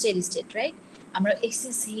stay in steady state, right? আমরা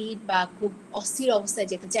এক্সেস হিট বা খুব অস্থির অবস্থায়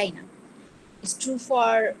যেতে চাই না। It's true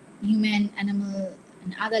for human, animal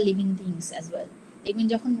and other living things as well. Even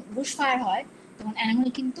যখন বুশ ফায়ার হয় তখন অ্যানিমাল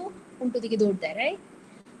কিন্তু উল্টো দিকে দৌড় দেয়, right?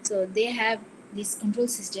 So they have this control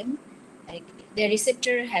system, like their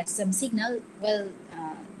receptor has some signal, well,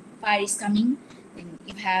 fire is coming, then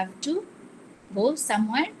you have to go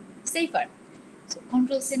somewhere safer. So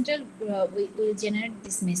control center will generate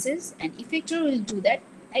this message and effector will do that,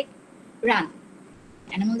 like run.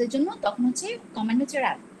 অ্যানিমালদের জন্য তখন হচ্ছে command হচ্ছে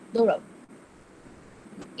run, দৌড়াও।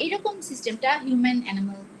 এইরকম সিস্টেমটা human,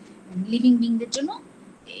 animal, living বিংদের জন্য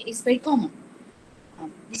is very common.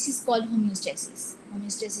 This is called homeostasis.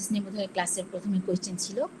 Homeostasis নিয়ে বোধহয় ক্লাসের প্রথমে কোয়েশ্চেন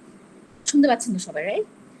ছিল, শুনতে পাচ্ছেন তো সবাই, right?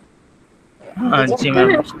 G ma'am.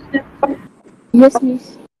 Yes, miss.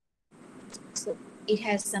 So it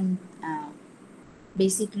has some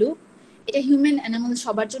basic loop. এটা হিউম্যান, অ্যানিমাল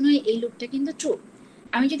সবার জন্য এই লুপটা কিন্তু ট্রু।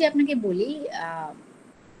 আমি যদি আপনাকে বলি,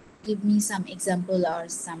 give me some example or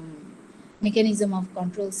some mechanism of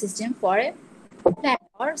control system for a plant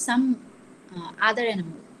or some other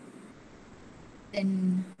animal, then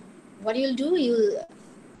what you'll do,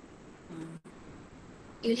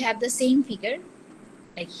 you'll have the same figure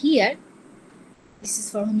like here. This is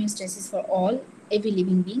for homeostasis for all, every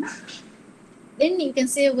living being. Then you can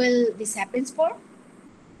say, well, this happens for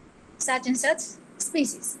such and such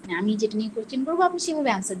species. আমি যেটা নিয়ে question করবো আপনি সেভাবে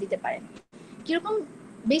answer দিতে পারেন। কিরকম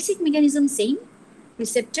basic mechanism same,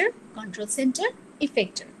 receptor, control center,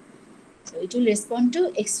 effector. So it will respond to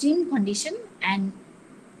extreme condition and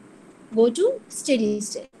go to steady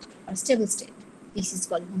state or stable state. This is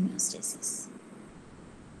called homeostasis.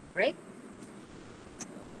 Right?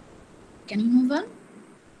 Can we move on?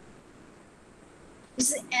 This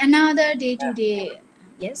is another day-to-day.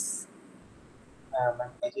 Yes.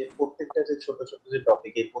 মানে এই যে প্রত্যেকটা যে ছোট ছোট যে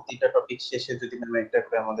topic, এই প্রতিটা টপিক শেষে যদি মানে একটা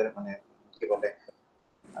করে আমাদের মানে কি বলে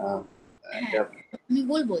একটা আমি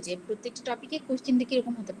বলবো যে প্রত্যেকটা টপিকে কোশ্চেনটা কি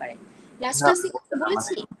রকম হতে পারে। লাস্ট ক্লাসে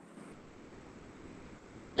বলেছি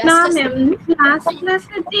না ম্যাম, লাস্ট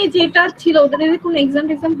ক্লাসে যেটা ছিল ওদের কোন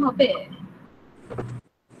এক্সাম হবে?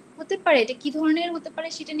 হতে পারে, এটা কি ধরনের হতে পারে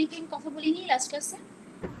সেটা নিয়ে কি আমি কথা বলিনি লাস্ট ক্লাসে?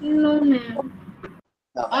 No ma'am.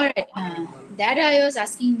 Alright, that I was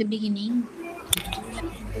asking in the beginning.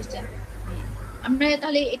 আমরা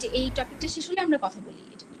তাহলে এই টপিকটা শেষ হলে আমরা কথা বলি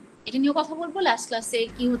এটা নিয়ে কথা বলবো। লাস্ট ক্লাসে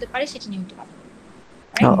কি হতে পারে সেটা নিয়ে একটু কথা বলবো।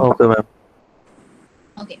 Okay, ma'am.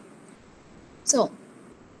 Okay. So,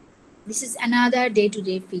 this is another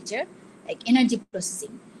day-to-day feature, like energy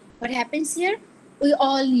processing. What happens here? We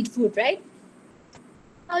all need food, right?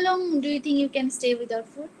 How long do you think you can stay without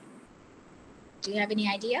food? Do you have any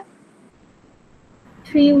idea?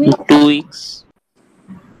 3 weeks. 2 weeks.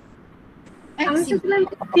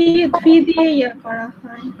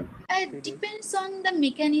 It depends on the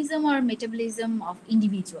mechanism or metabolism of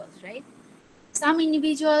individuals, right? Some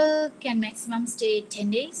individual can maximum stay 10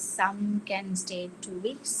 days, some can stay 2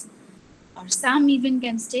 weeks, or some even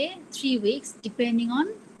can stay 3 weeks, depending on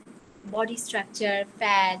body structure,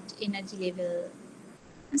 fat, energy level,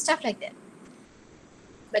 and stuff like that.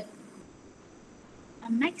 But a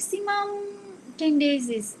maximum 10 days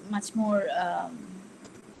is much more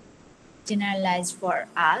generalized for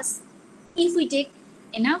us if we take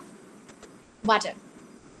enough water.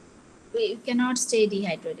 We cannot stay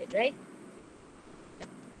dehydrated, right?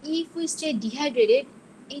 If we stay dehydrated,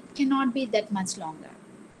 it cannot be that much longer,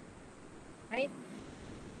 right?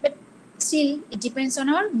 But still, it depends on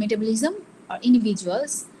our metabolism or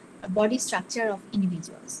individuals, or body structure of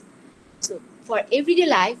individuals. So for everyday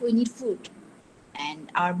life, we need food, and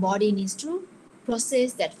our body needs to process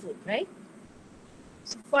that food, right?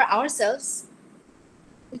 So for ourselves,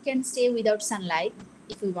 we can stay without sunlight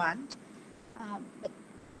if we want, but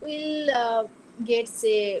we'll get,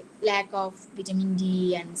 say, lack of vitamin D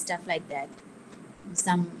and stuff like that.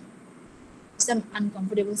 Some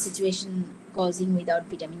uncomfortable situation causing without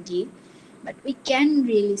vitamin D, but we can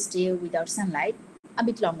really stay without sunlight a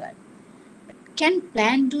bit longer. But can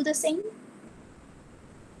plant do the same?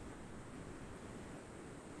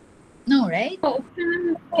 No, right?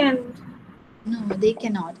 No, they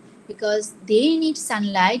cannot, because they need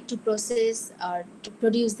sunlight to process or to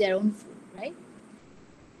produce their own food, right?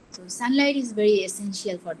 So sunlight is very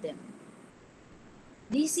essential for them.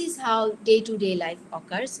 This is how day-to-day life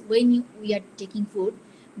occurs when we are taking food,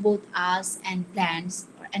 both us and plants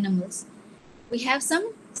or animals. We have some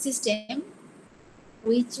system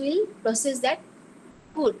which will process that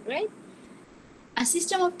food, right? A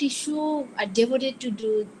system of tissue are devoted to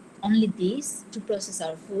do only this, to process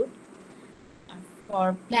our food.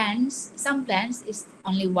 For plants, some plants is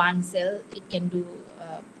only one cell, it can do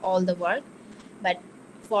all the work. But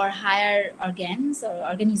for higher organs or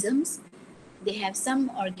organisms, they have some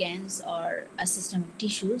organs or a system of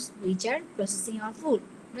tissues which are processing our food,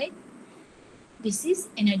 right? This is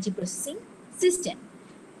energy processing system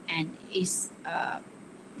and is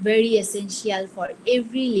very essential for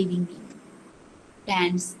every living being,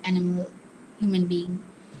 plants, animal, human being,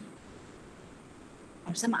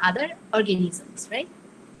 or some other organisms, right?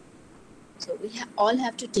 So we all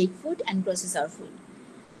have to take food and process our food.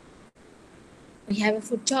 We have a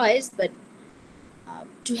food choice, but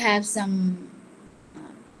to have some,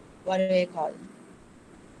 what do I call?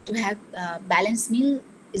 To have balanced meal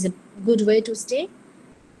is a good way to stay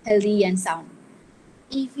healthy and sound.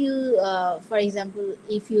 If you, for example,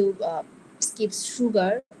 if you skip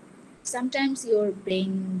sugar, sometimes your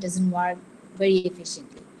brain doesn't work very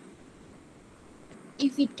efficiently.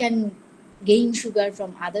 If it can gain sugar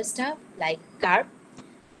from other stuff like carb,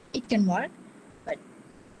 it can work, but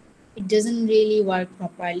it doesn't really work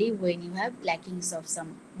properly when you have lackings of some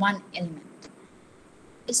one element.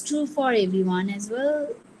 It's true for everyone as well,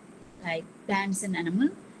 like plants and animal.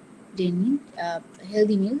 They need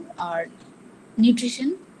healthy meal or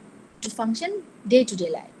nutrition to function day-to-day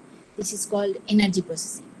life. This is called energy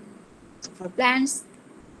processing. So for plants,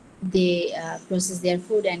 they process their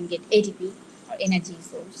food and get ATP or energy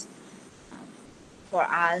source. For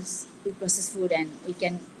us, we process food and we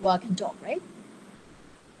can walk and talk, right?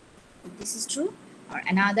 This is true. Or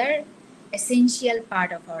another essential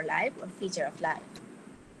part of our life or feature of life.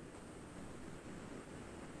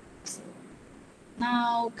 So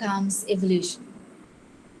now comes evolution.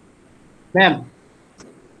 Ma'am,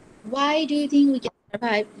 Why do you think we can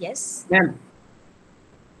survive? Yes.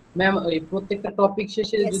 Ma'am এই প্রত্যেকটা topic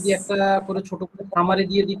শেষে Yes. যদি একটা করে ছোট করে summary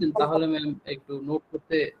দিয়ে দিতেন তাহলে ম্যাম একটু নোট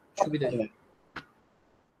করতে সুবিধা হতো।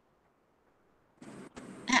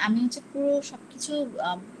 হ্যাঁ, আমি হচ্ছে পুরো সবকিছু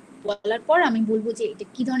বলার পর আমি বলবো যে এটা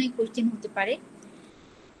কি ধরনের কোশ্চেন হতে পারে,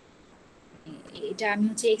 এটা আমি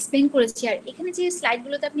হচ্ছে এক্সপ্লেন করেছি। আর এখানে যে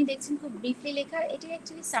স্লাইডগুলোতে আপনি দেখছেন খুব ব্রিফলি লেখা, এটা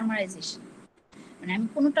অ্যাকচুয়ালি সামারাইজেশন। মানে আমি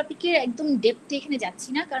কোনো টপিকের একদম ডেপথে এখানে যাচ্ছি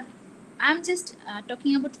না, কারণ I am just talking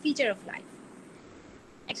about feature of life,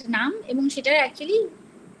 একটা নাম এবং সেটার অ্যাকচুয়ালি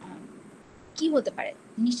কি হতে পারে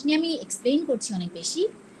জিনিসটা নিয়ে আমি এক্সপ্লেন করছি অনেক বেশি,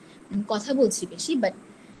 কথা বলছি বেশি, but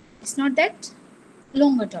it's not that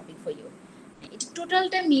longer topic for you. এটা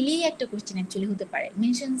টোটালটা মিলিয়ে একটা কোশ্চেন অ্যাকচুয়ালি হতে পারে,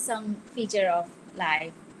 mention some feature of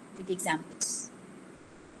life with examples.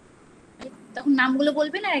 তখন নামগুলো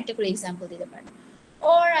বলবেন আর একটা করে এক্সাম্পল দিতে পারেন।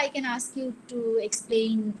 or I can ask you to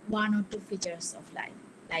explain one or two features of life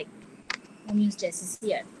like homeostasis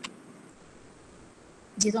here.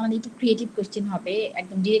 যেহেতু আমাদের একটু ক্রিয়েটিভ কোশ্চেন হবে,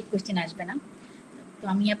 একদম ডিরেক্ট কোশ্চেন আসবে না, তো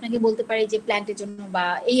আমি আপনাকে বলতে পারি যে প্ল্যান্টের জন্য বা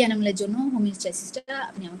এই অ্যানিমালের জন্য হোমিওস্ট্যাসিসটা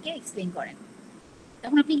আপনি আমাকে এক্সপ্লেন করেন।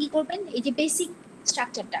 তখন আপনি কি করবেন, এই যে বেসিক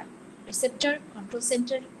স্ট্রাকচারটা, রিসেপ্টর, কন্ট্রোল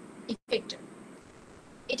সেন্টার, ইফেক্টর,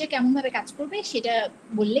 এটা কেমন ভাবে কাজ করবে সেটা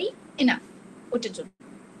বললেই এনাফ ওটার জন্য।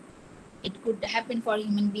 It could happen for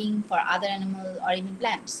human being, for other animal or even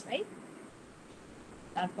plants, right?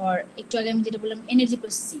 তারপর একটু আগে আমি যেটা বললাম এনার্জি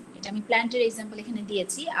প্রসেসিং, এটা আমি প্ল্যান্টের এক্সাম্পল এখানে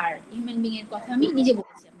দিয়েছি, আর হিউম্যান বিং এর কথা আমি নিজে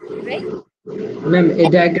বলেছি, রাইট? ম্যাম এই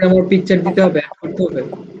ডায়াগ্রাম আর পিকচার দিতে হবে, অ্যাড করতে হবে?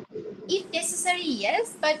 If necessary, yes,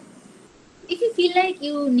 but if you feel like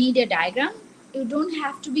you need a diagram, you don't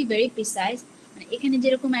have to be very precise. এখানে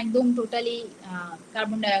যেরকম একদম totally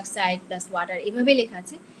carbon die oxide plus water এভাবে লেখা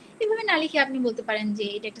আছে, এভাবে না লিখে আপনি বলতে পারেন যে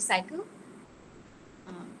এটা একটা সাইকেল,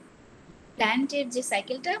 প্ল্যান্টের যে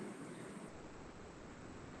সাইকেলটা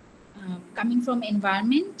coming from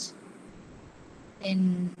environment, then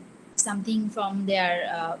something from there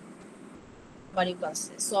what do you call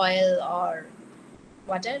it, soil or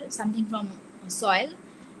water, something from soil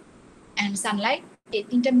and sunlight, এই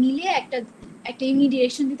তিনটা মিলিয়ে একটা ইউনি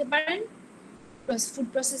ডিরেকশন দিতে পারেন, food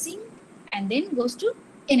processing and then goes to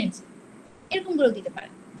energy, এরকম করে দিতে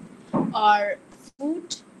পারেন। or food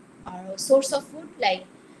or source of food, like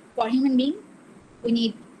for human being we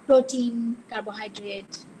need protein,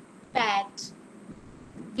 carbohydrate, fat,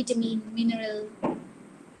 vitamin, mineral,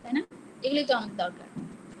 তাই না? এগুলোই তো আমাদের দরকার,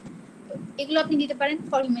 এগুলো আপনি দিতে পারেন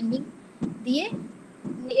ফর হিউম্যান বিং দিয়ে।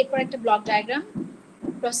 এরপর একটা ব্লক ডায়াগ্রাম,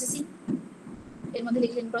 প্রসেসিং, এর মধ্যে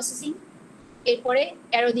লিখলেন প্রসেসিং, এরপরে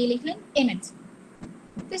অ্যারো দিয়ে লিখলেন এনার্জি,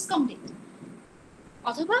 দিস কমপ্লিট।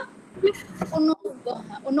 অথবা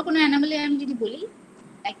অন্য কোনো অ্যানিমালে আমি যদি বলি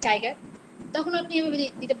লাইক টাইগার, তখন আপনি এভাবে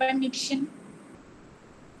দিতে পারেন নিউট্রিশন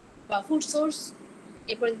বা ফুড সোর্স,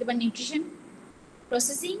 এরপরে দিতে পারেন nutrition,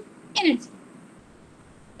 processing, energy,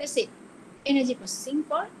 that's it, energy processing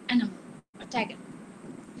for animal or tiger.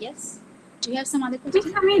 Yes, do you have some other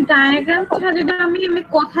questions? আমি ডায়াগ্রাম ছাড়া যদি আমি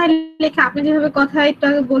কথায় লেখা, আপনি যেভাবে কথায় একটু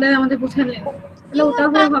আগে বলে আমাদের বোঝালেন, তাহলে ওটা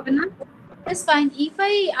হলে হবে না? That's fine. If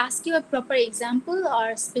I ask you a proper example or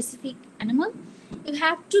specific animal, you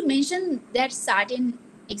have to mention that certain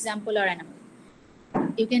example or animal.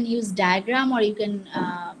 You can use diagram or you can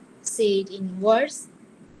say it in words.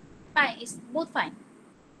 Fine, it's both fine.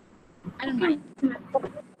 I don't mind.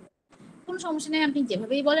 কোনো সমস্যা নেই, আপনি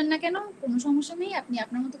যেভাবেই বলেন না কেন কোনো সমস্যা নেই, আপনি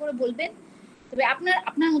আপনার মতো করে বলবেন, তবে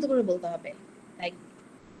আপনার মতো করে বলতে হবে। Like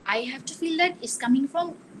I have to feel that it's coming from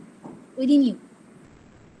within you,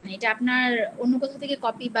 মানে এটা আপনার অন্য কোথাও থেকে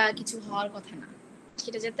কপি বা কিছু হওয়ার কথা না,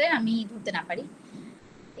 সেটা যাতে আমি ধরতে না পারি।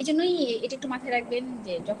 এই জন্যই এটা একটু মাথায় রাখবেন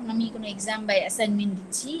যে যখন আমি কোনো এক্সাম বা অ্যাসাইনমেন্ট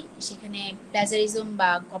দিচ্ছি সেখানে প্লাজারিজম বা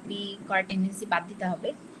কপি করার টেন্ডেন্সি বাদ দিতে হবে।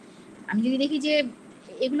 আমি যদি দেখি যে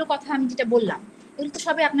এগুলো কথা আমি যেটা বললাম এগুলো তো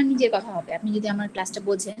সবই আপনার নিজের কথা হবে, আপনি যদি আমার ক্লাসটা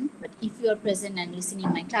বোঝেন, but if you R present and listening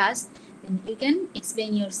my class then you can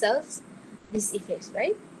explain yourself this effects,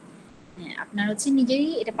 right? আপনার হচ্ছে নিজেরই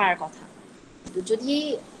এটা পারার কথা। তো যদি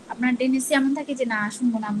আপনার টেন্ডেন্সি এমন থাকে যে না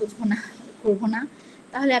শুনবো না, বুঝবো না, করবো না,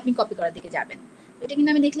 তাহলে আপনি কপি করার দিকে যাবেন। এটা কিন্তু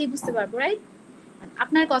আমি দেখলেই বুঝতে পারবো, রাইট?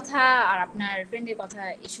 আপনার কথা আর আপনার ফ্রেন্ডের কথা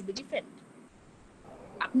ইট শুড বি ডিফারেন্ট।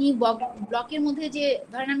 আপনি ব্লকের মধ্যে যে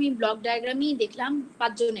ধরেন আমি ব্লক ডায়াগ্রামই দেখলাম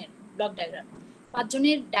 5 জনের ব্লক ডায়াগ্রাম, 5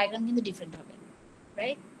 জনের ডায়াগ্রাম কিন্তু ডিফারেন্ট হবে,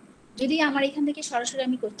 রাইট? যদি আমার এখান থেকে সরাসরি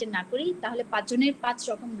আমি কোশ্চেন না করি তাহলে 5 জনের 5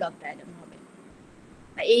 রকম ব্লক ডায়াগ্রাম হবে।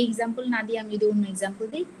 এই এক্সাম্পল না দিয়ে আমি যদি অন্য এক্সাম্পল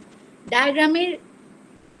দিই, ডায়াগ্রামের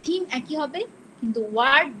থিম একই হবে কিন্তু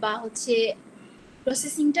ওয়ার্ড বা হচ্ছে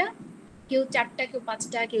প্রসেসিংটা কেউ 4টা কেউ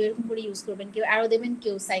 5টা কেউ এরকম করে ইউজ করবেন, কেউ অ্যারো দেবেন,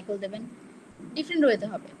 কেউ সাইকেল দেবেন, ডিফারেন্ট ওয়েতে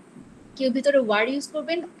হবে। কেউ ভিতরে ওয়ার্ড ইউজ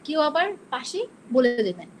করবেন, কেউ আবার পাশে বলে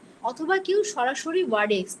দেবেন, অথবা কেউ সরাসরি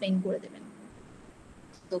ওয়ার্ডে এক্সপ্লেইন করে দেবেন।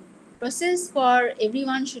 তো process for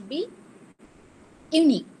everyone should be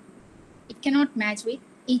unique, it cannot match with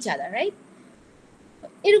each other, right?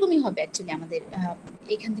 এরকমই হবে অ্যাকচুয়ালি আমাদের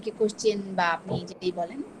এখান থেকে কোশ্চেন বা আপনি যেটাই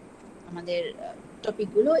বলেন আমাদের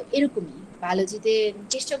টপিকগুলো এরকমই। বায়োলজিতে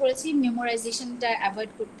চেষ্টা করেছি মেমোরাইজেশনটা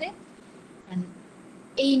অ্যাভয়েড করতে,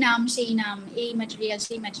 এই নাম সেই নাম, এই ম্যাটেরিয়াল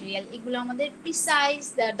সেই ম্যাটেরিয়াল, এগুলো আমাদের প্রিসাইজ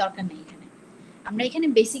দেওয়ার দরকার নেই। এখানে আমরা এখানে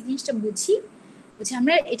বেসিক জিনিসটা বুঝি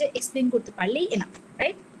আমরা এটা এক্সপ্লেন করতে পারলেই enough,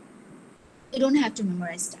 right? You don't have to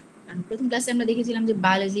memorise that. কারণ প্রথম ক্লাসে আমরা দেখেছিলাম যে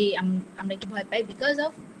বায়োলজি আমরা একটু ভয় পাই because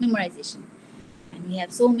of memorisation, and we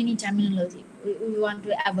have so many terminology. We want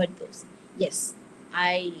to avoid those. Yes,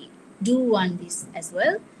 I do want this as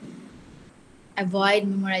well. Avoid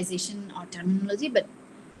memorization or terminology, but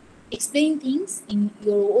explain things in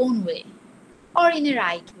your own way or in a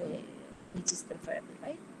right way, which is preferable,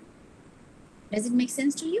 right? Does it make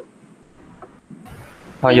sense to you?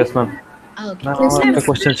 Yes, ma'am. Okay. Ma'am, আমার একটা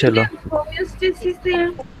question ছিল।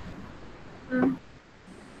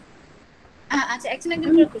 আচ্ছা, একজন একজন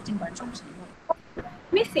করে question করেন, সমস্যা নেই।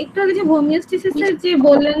 মিস একটু আগে যে হোমিওস্টেসিসের যে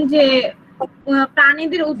বললেন যে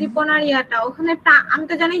প্রাণীদের উদ্দীপনার ইয়াটা, ওখানে আমি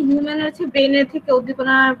তো জানি হিউম্যানের হচ্ছে ব্রেনের থেকে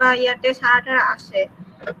উদ্দীপনার বা ইয়াতে সারাটা আসে,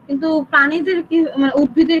 কিন্তু প্রাণীদের কি মানে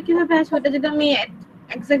উদ্ভিদের কিভাবে আসে ওটা যদি আমি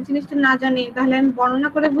এক্সাক্ট জিনিসটা না জানি তাহলে আমি বর্ণনা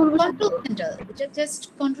করে বলবো। Control centre, just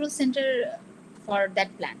control centre for that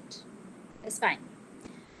plant is fine.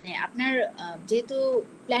 আপনার যেহেতু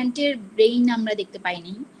প্ল্যান্টের ব্রেইন আমরা দেখতে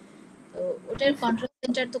পাইনি, তো ওটার কন্ট্রোল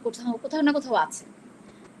সেন্টার তো কোথাও না কোথাও আছে।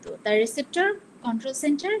 তো তার রিসেপ্টর, কন্ট্রোল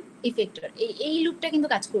সেন্টার, ইফেক্টর, এই লুপটা কিন্তু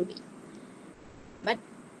কাজ করবেই। বাট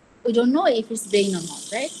ওই জন্য if it's brain or not,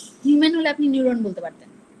 right? Human হলে আপনি নিউরন বলতে পারতেন,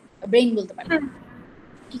 ব্রেইন বলতে পারতেন,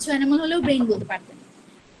 কিছু অ্যানিমাল হলেও ব্রেইন বলতে পারতেন,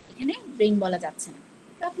 এখানে ব্রেইন বলা যাচ্ছে না।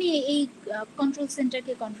 তো আপনি এই কন্ট্রোল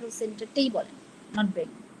সেন্টারকে কন্ট্রোল সেন্টারটাই বলেন, নট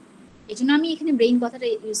ব্রেইন। এই জন্য আমি এখানে ব্রেইন কথাটা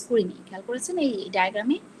ইউজ করিনি, খেয়াল করেছেন? এই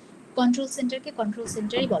ডায়াগ্রামে কন্ট্রোল সেন্টারকে কন্ট্রোল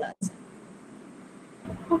সেন্টারই বলা আছে।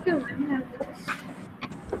 Okay,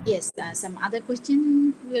 yes, some other question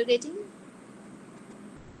we are getting?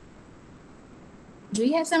 Do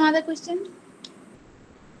you have some other question?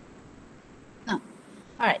 No.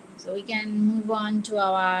 All right, so we can move on to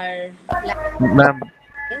our ma'am,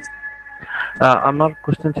 yes. আমার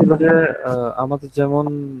কোশ্চেন ছিল যে আমাদের যেমন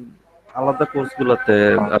আলাদা কোর্সগুলোতে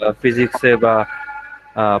ফিজিক্সে বা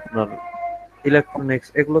আপনার ইলেকট্রনিক্স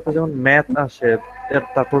এগুলোতে যেমন ম্যাথ আসে,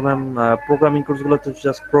 তারপর ম্যাম প্রোগ্রামিং কোর্সগুলোতে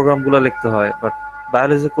জাস্ট প্রোগ্রামগুলো লিখতে হয়, বাট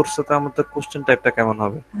বায়োলজি কোর্সটাতে আমাদের কোশ্চেন টাইপটা কেমন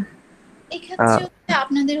হবে? এই ক্ষেত্রে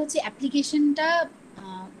আপনাদের হচ্ছে অ্যাপ্লিকেশনটা,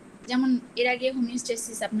 যেমন এর আগে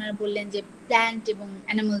হোমিওস্টেসিস আপনারা বললেন যে প্ল্যান্ট এবং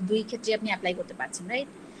অ্যানিমাল দুই ক্ষেত্রে আপনি অ্যাপ্লাই করতে পারছেন, রাইট?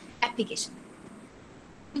 অ্যাপ্লিকেশন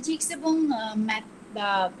ফিজিক্স এবং ম্যাথ বা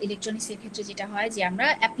ইলেকট্রনিক্সের ক্ষেত্রে যেটা হয় যে আমরা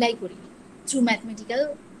অ্যাপ্লাই করি থ্রু ম্যাথমেটিক্যাল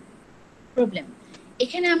প্রবলেম।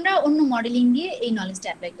 এখানে আমরা অন্য মডেলিং দিয়ে এই নলেজটা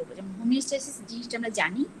অ্যাপ্লাই করবো। যেমন হোমিওস্টেসিস জিনিসটা আমরা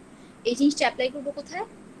জানি, এই জিনিসটা অ্যাপ্লাই করবো কোথায়?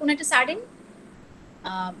 কোনো একটা certain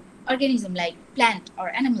organism like plant or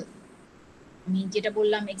animal. আমি যেটা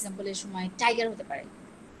বললাম এক্সাম্পলের সময় টাইগার হতে পারে,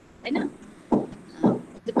 তাই না?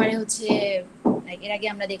 হতে পারে হচ্ছে এর আগে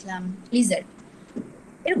আমরা দেখলাম লিজার্ড,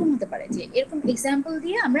 এরকম হতে পারে যে এরকম এক্সাম্পল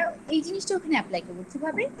দিয়ে আমরা এই জিনিসটা ওখানে অ্যাপ্লাই করবো।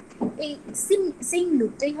 কিভাবে? এই সেম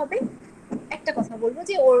লুপটাই হবে। একটা কথা বলবো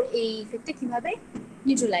যে ওর এই ইফেক্টটা কিভাবে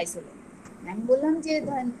নিউট্রালাইজ হলো। আমি বললাম যে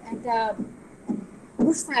ধরেন একটা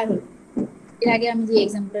বুশ ফায়ার হলো, এর আগে আমি যে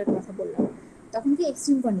এক্সাম্পলের কথা বললাম, তখন কি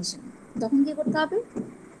এক্সট্রিম কন্ডিশন, তখন কি করতে হবে?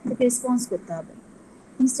 তাকে রেসপন্স করতে হবে,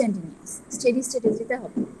 ইনস্ট্যান্টেনিয়াস স্টেডি স্টেটে যেতে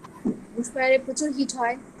হবে। বুশ ফায়ারে প্রচুর হিট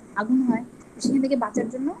হয়, আগুন হয়, সেখান থেকে বাঁচার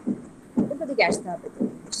জন্য ওটা থেকে আসতে হবে। তো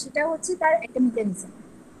সেটা হচ্ছে তার একটা মেকানিজম।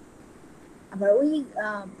 আবার ওই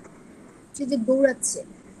সে যে দৌড়াচ্ছে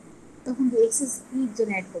তখন কি এক্সেস হিট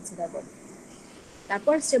জেনারেট করছে,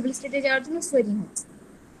 তারপর স্টেবল স্টেটে যাওয়ার জন্য সোয়েটিং হচ্ছে।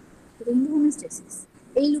 এটা কিন্তু হোমিওস্টেসিস।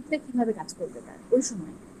 এই লুপটা কিভাবে কাজ করবে তার ওই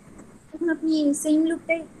সময়, তখন আপনি সেম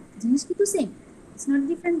লুপটাই, জিনিস কিন্তু same, it's not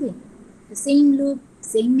different thing, same loop,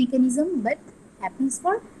 same mechanism, but happens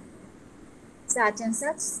for such and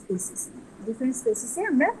such species, different species এ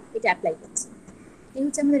আমরা এটা অ্যাপ্লাই করছি। এই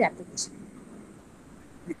হচ্ছে আমাদের অ্যাপ্লিকেশন।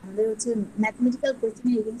 আমাদের হচ্ছে ম্যাথমেটিক্যাল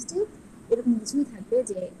কোশ্চেনের এগেইনস্টে এরকম কিছুই থাকবে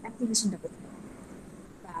যে অ্যাপ্লিকেশনটা কোথায়,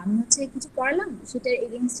 বা আমি হচ্ছে কিছু পড়ালাম সেটার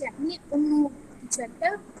এগেইনস্টে আপনি অন্য কিছু একটা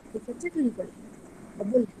এক্ষেত্রে তৈরি করলেন বা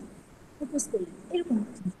বললেন, প্রপোজ করলেন, এরকম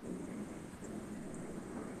কিছু।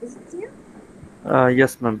 Is it clear?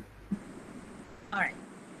 Yes, ma'am. All right.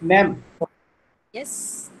 Ma'am Yes.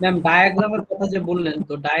 Ma'am ডায়াগ্রামের কথা যে বললেন,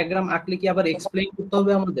 তো ডায়াগ্রাম আঁকলে কি আবার এক্সপ্লেইন করতে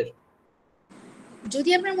হবে আমাদের? যদি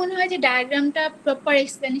আপনার মনে হয় যে ডায়াগ্রামটা প্রপার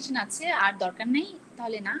এক্সপ্লেনেশন আছে আর দরকার নেই,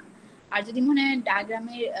 তাহলে না। আর যদি মনে হয়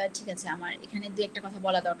ডায়াগ্রামের ঠিক আছে, আমার এখানে দু একটা কথা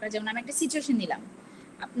বলা দরকার, যেমন আমি একটা সিচুয়েশন দিলাম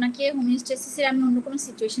আপনাকে, হোমিওস্ট্যাসিসের আমি অন্য কোনো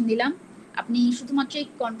সিচুয়েশন দিলাম, আপনি শুধুমাত্র এই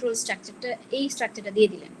কন্ট্রোল স্ট্রাকচারটা, এই স্ট্রাকচারটা দিয়ে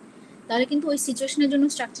দিলেন, তাহলে কিন্তু ওই সিচুয়েশনের জন্য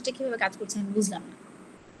স্ট্রাকচারটা কিভাবে কাজ করছে আমি বুঝলাম না।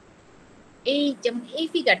 এই যেমন এই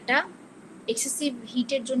ফিগারটা এক্সেসিভ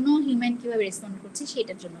হিটের জন্য হিউম্যান কিভাবে রেসপন্ড করছে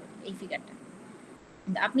সেটার জন্য এই ফিগারটা।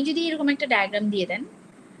 আপনি যদি এরকম একটা ডায়াগ্রাম দিয়ে দেন,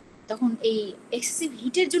 তখন এই এক্সেসিভ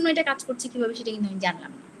হিটের জন্য এটা কাজ করছে কিভাবে সেটা কিন্তু আমি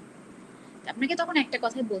জানলাম না। আপনাকে তখন একটা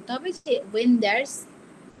কথাই বলতে হবে যে when there's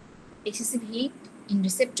excessive heat in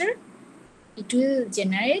receptor, it will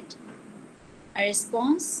generate a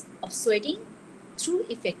response of sweating through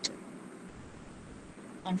effector.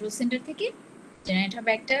 Control centre থেকে জেনারেট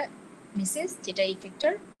হবে একটা মেসেজ, যেটা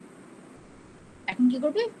ইফেক্টর এখন কি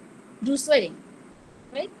করবে, do sweating,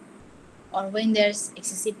 right? Or when there's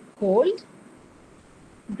excessive cold,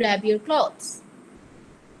 grab your clothes.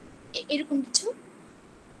 এরকম কিছু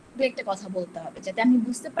দু একটা কথা বলতে হবে যাতে আমি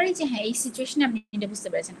বুঝতে পারি যে হ্যাঁ এই সিচুয়েশনে আপনি এটা বুঝতে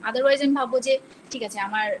পেরেছেন। আদারওয়াইজ আমি ভাববো যে ঠিক আছে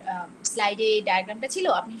আমার স্লাইডে এই ডায়াগ্রামটা ছিল,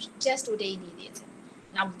 আপনি জাস্ট ওটাই দিয়ে দিয়েছেন,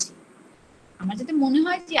 না বুঝছি। আমার যাতে মনে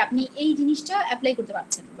হয় যে আপনি এই জিনিসটা অ্যাপ্লাই করতে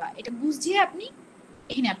পারছেন বা এটা বুঝিয়ে আপনি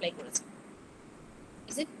এখানে অ্যাপ্লাই করেছেন।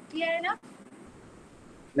 ইজ ইট ক্লিয়ার না?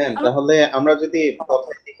 ম্যাম তাহলে আমরা যদি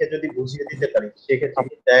কথায় লিখে যদি বুঝিয়ে দিতে পারি সেক্ষেত্রে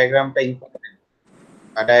কি ডায়াগ্রামটা ইম্পর্টেন্ট?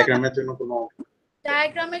 আর ডায়াগ্রামের জন্য কোনো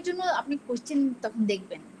ডায়াগ্রামের জন্য আপনি কোশ্চেন তখন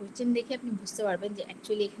দেখবেন, কোশ্চেন দেখে আপনি বুঝতে পারবেন যে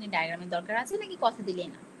অ্যাকচুয়ালি এখানে ডায়াগ্রামের দরকার আছে নাকি কথা দিলেই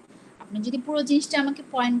না। আপনি যদি পুরো জিনিসটা আমাকে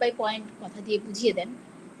পয়েন্ট বাই পয়েন্ট কথা দিয়ে বুঝিয়ে দেন,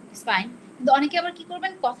 ইটস ফাইন। কিন্তু অনেকে আবার কি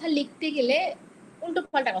করবেন, কথা লিখতে গেলে উল্টো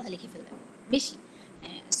পাল্টা কথা লিখে ফেলবেন বেশি।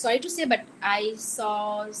 Sorry to say, but I saw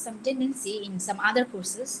some tendency in some other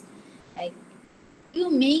courses, like you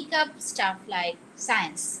make up staff like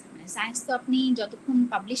science. Science তো আপনি যতক্ষণ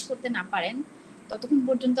পাবলিশ করতে না পারেন ততক্ষণ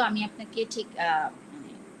পর্যন্ত আমি আপনাকে ঠিক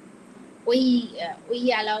ওই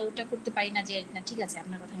অ্যালাউটা করতে পারি না যে না ঠিক আছে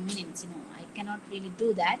আপনার কথা আমি মেনে নিচ্ছি। No, I cannot really do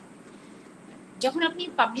that. যখন আপনি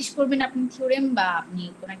পাবলিশ করবেন আপনি থিওরেম বা আপনি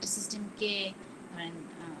কোনো একটা সিস্টেমকে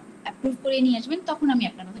অ্যাপ্রুভ করে নিয়ে আসবেন, তখন আমি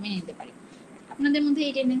আপনার কথা মেনে নিতে পারি। আপনাদের মধ্যে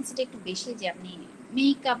এই টেন্ডেন্সিটা একটু বেশি যে আপনি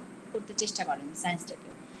মেক আপ করতে চেষ্টা করেন সায়েন্সটাকে।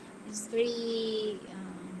 It's very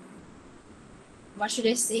what should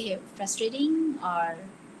I say, frustrating, or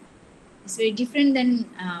it's very different than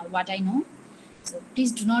what I know. So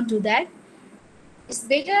please do not do that. It's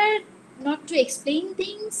better not to explain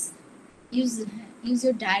things, use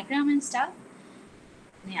your diagram and stuff.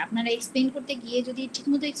 আপনারা explain করতে গিয়ে যদি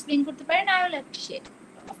ঠিকমতো explain করতে পারেন, I will appreciate,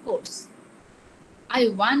 of course. I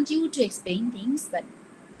want you to explain things, but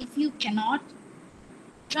if you cannot,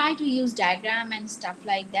 try to use diagram and stuff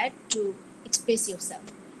like that to express yourself.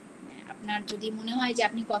 আপনার যদি মনে হয় যে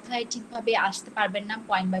আপনি কথায় ঠিকভাবে আসতে পারবেন না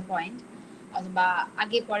পয়েন্ট বাই পয়েন্ট, অথবা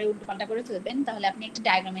আগে পরে উল্টোপাল্টা করে ফেলবেন, তাহলে আপনি একটা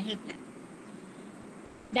ডায়াগ্রামের হেল্প নেন।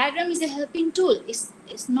 Diagram is a helping tool.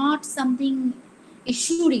 It's not something you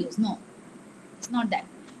should use. No, it's not that.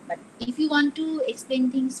 But if you want to explain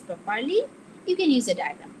things properly, you can use a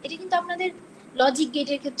diagram. এটা কিন্তু আপনাদের লজিক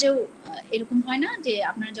গেটের ক্ষেত্রেও এরকম হয় না যে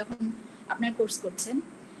আপনারা যখন আপনার কোর্স করছেন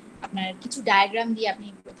আপনার কিছু ডায়াগ্রাম দিয়ে আপনি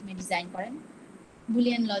প্রথমে ডিজাইন করেন,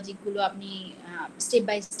 বুলিয়ান লজিকগুলো আপনি স্টেপ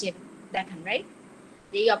বাই স্টেপ দেখান, রাইট?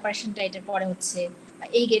 এই অপারেশনটা এটার পরে হচ্ছে বা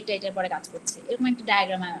এই গেটটা এটার পরে কাজ করছে, এরকম একটা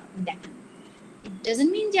ডায়াগ্রাম আপনি দেখান। ইট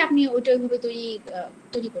ডাজন্ট মিন যে আপনি ওইটা ওইভাবে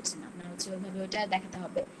তৈরি করছেন, আপনার হচ্ছে ওইভাবে ওইটা দেখাতে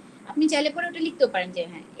হবে। আপনি চাইলে পরে ওটা লিখতেও পারেন যে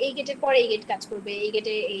হ্যাঁ এই গেটের পরে এই গেট কাজ করবে, এই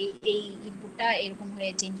গেটে এই ইনপুটটা এরকম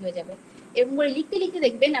হয়ে চেঞ্জ হয়ে যাবে। এরকম করে লিখতে লিখতে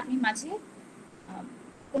দেখবেন আপনি মাঝে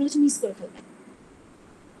কোনো কিছু মিস করে ফেলবেন।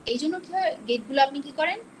 এই জন্য কি হয়, গেটগুলো আপনি কি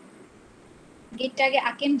করেন, গেটটা আগে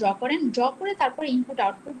আঁকেন, ড্র করেন, ড্র করে তারপরে ইনপুট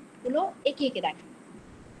আউটপুট গুলো একে একে দেখেন।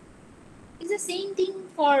 It's the same thing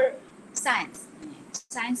for science.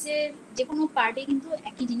 সায়েন্সের যে কোনো পার্টে কিন্তু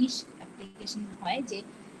একই জিনিস অ্যাপ্লিকেশন হয়, যে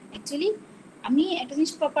অ্যাকচুয়ালি আমি একটা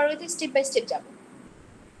জিনিস প্রপার ওয়েতে স্টেপ বাই স্টেপ যাব।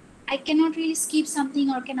 I cannot really skip something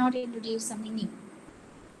or cannot introduce something new.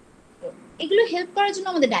 এগুলো হেল্প করার জন্য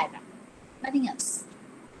আমাদের ডায়াগ্রাম, নাথিং এলস।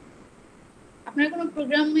 আপনার কোনো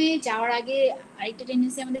প্রোগ্রামে যাওয়ার আগে আরেকটা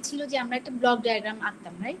টেন্ডেন্সি আমাদের ছিল যে আমরা একটা ব্লক ডায়াগ্রাম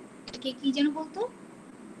আঁকতাম, রাইট? এটাকে কি যেন বলতো?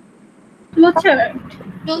 ফ্লোচার্ট।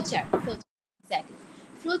 এক্স্যাক্টলি।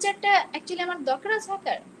 ফ্লোচার্টটা অ্যাকচুয়ালি আমার দরকার আছে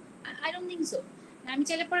আঁকার? I don't think so. আমি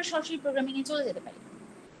চাইলে পরে সরাসরি প্রোগ্রামিং এ চলে যেতে পারি।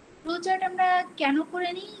 ফ্লোচার্ট আমরা কেন করে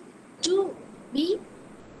নিই? Two B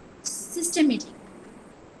systematic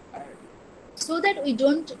so that we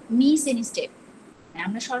don't miss any step.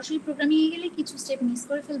 আমরা সরাসরি প্রোগ্রামিং এ গেলে কিছু স্টেপ মিস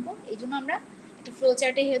করে ফেলবো, এইজন্য আমরা একটা ফ্লো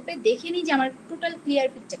চার্টের হেল্পে দেখে নিই যে আমার টোটাল ক্লিয়ার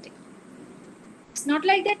পিকচারটা কি। It's not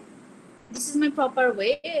like that this is my proper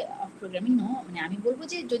way of programming, no. মানে আমি বলবো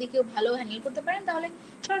যে যদি কেউ ভালো হ্যান্ডেল করতে পারেন তাহলে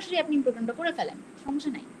সরাসরি আপনি প্রোগ্রামটা করে ফেলেন,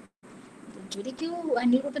 সমস্যা নাই। যদি কেউ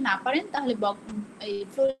হ্যান্ডেল করতে না পারেন তাহলে এই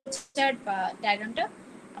ফ্লো চার্ট বা ডায়াগ্রামটা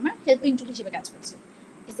আমার হেল্পিং টুল হিসেবে কাজ করছে।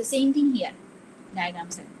 It's the same thing here,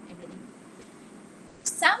 diagrams and everything.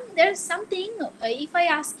 There's something, if I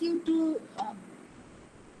ask you to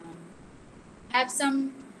have some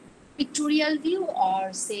pictorial view or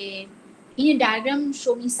say in a diagram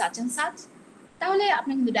show me such and such, তাহলে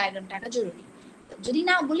আপনার কিন্তু ডায়াগ্রামটা আঁকা জরুরি। যদি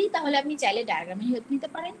না বলি তাহলে আপনি চাইলে ডায়াগ্রামের হেল্প নিতে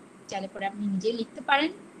পারেন, চাইলে পরে আপনি নিজে লিখতে পারেন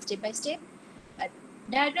step by step, but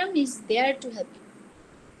diagram is there to help you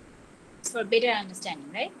for better understanding,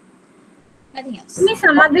 right? Nothing else. Miss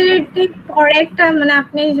আমাদের পরে একটা মানে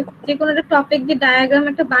আপনি যে কোনো একটা টপিক দিয়ে ডায়াগ্রাম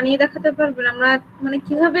একটা বানিয়ে দেখাতে পারবেন, আমরা মানে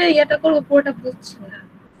কিভাবে এটা করব পুরোটা বুঝছি না,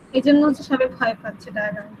 এই জন্য হচ্ছে সবাই ভয় পাচ্ছে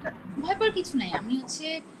ডায়াগ্রামটা। ভয় পাওয়ার কিছু নাই, আমি হচ্ছে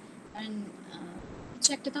কিছু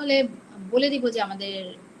একটা তাহলে বলে দিব যে আমাদের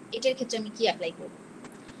এটার ক্ষেত্রে আমি কি অ্যাপ্লাই করব।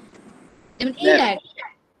 যেমন এই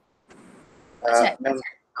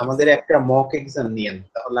আমাদের একটা মক এক্সাম নিয়েন,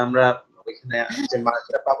 তাহলে আমরা ওইখানে যে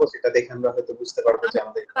মার্কটা পাবো সেটা দেখে আমরা হয়তো বুঝতে পারবো যে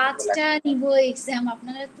আমাদের 5টা নিব এক্সাম।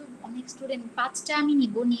 আপনারা তো অনেক স্টুডেন্ট, 5টা আমি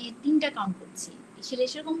নিব, নিয়ে 3টা কাউন্ট করছি।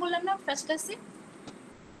 সেরকম বললাম না ফার্স্ট ক্লাসে,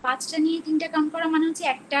 5টা নিয়ে 3টা কাউন্ট করা মানে হচ্ছে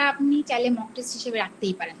একটা আপনি চাইলে মক টেস্ট হিসেবে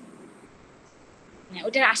রাখতেই পারেন,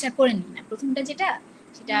 ওটার আশা করেন না। প্রথমটা যেটা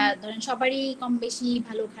সেটা ধরেন সবারই কম বেশি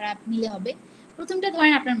ভালো খারাপ মিলে হবে, প্রথমটা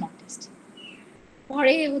ধরেন আপনার মক টেস্ট,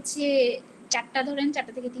 পরে হচ্ছে 4টা ধরেন,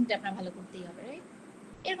 4টা থেকে 3টা আপনার ভালো করতেই হবে, রাইট?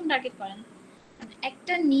 এরকম টার্গেট করেন।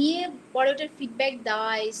 একটা নিয়ে পরে ওটার ফিডব্যাক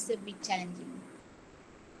দেওয়া is a big challenging.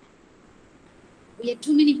 We are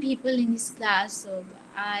too many people in this class, so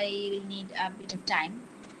I will need a bit of time.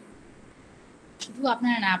 শুধু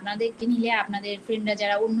আপনারা না, আপনাদেরকে নিলে আপনাদের ফ্রেন্ডরা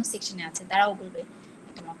যারা অন্য সেকশনে আছে তারাও বলবে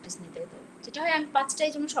একটা মক টেস্ট নিতে। তো যেটা হয় আমি 5টাই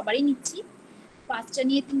যেমন সবারই নিচ্ছি, 5টা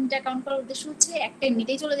নিয়ে 3টা কাউন্ট করার উদ্দেশ্য হচ্ছে একটা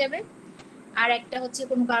এমনিতেই চলে যাবে, আর একটা হচ্ছে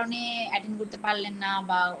কোনো কারণে অ্যাটেন্ড করতে পারলেন না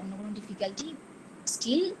বা অন্য কোনো difficulty,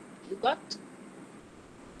 still you got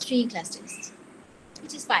 3 class tests,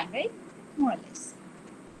 which is fine, right? More or less.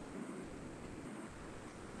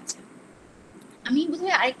 আচ্ছা, আমি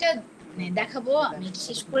বোধহয় আরেকটা মানে দেখাবো, আমি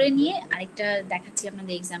শেষ করে নিয়ে আরেকটা দেখাচ্ছি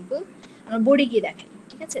আপনাদের এক্সাম্পল। আমরা বোর্ডে গিয়ে দেখাই,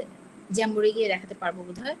 ঠিক আছে? জ্যাম বোর্ডে গিয়ে দেখাতে পারবো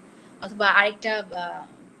বোধহয়, অথবা আরেকটা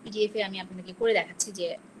পিডিএফ এ আমি আপনাদেরকে করে দেখাচ্ছি যে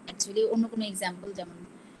অ্যাকচুয়ালি অন্য কোনো এক্সাম্পল যেমন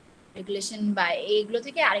রেগুলেশন বা এইগুলো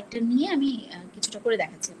থেকে আরেকটা নিয়ে আমি কিছুটা করে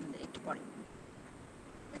দেখাচ্ছি আপনাদের একটু পরে,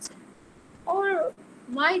 ঠিক আছে? Or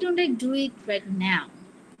why don't I do it right now?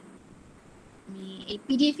 আমি এই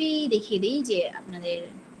পিডিএফ এ দেখিয়ে দিই যে আপনাদের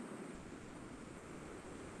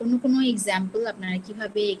অন্য কোনো এক্সাম্পল আপনারা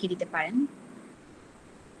কিভাবে এঁকে দিতে পারেন।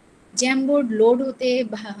 জ্যামবোর্ড লোড হতে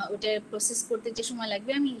বা ওটা প্রসেস করতে যে সময়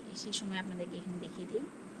লাগবে আমি সেই সময় আপনাদেরকে এখানে দেখিয়ে দিই।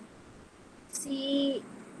 See,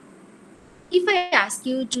 if I ask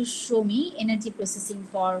you to show me energy processing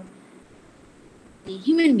for the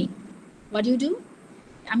human being, what do you do?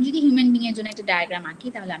 আমি যদি হিউম্যান বিং এর জন্য একটা ডায়াগ্রাম আঁকি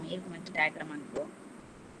তাহলে আমি এরকম একটা ডায়াগ্রাম আঁকবো।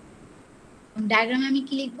 ডায়াগ্রামে আমি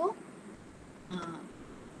কি লিখবো?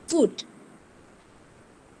 ফুড,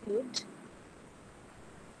 ফুড,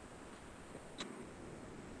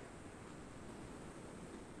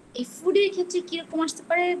 এই ফুডের ক্ষেত্রে কিরকম আসতে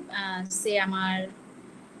পারে? সে আমার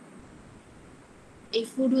এই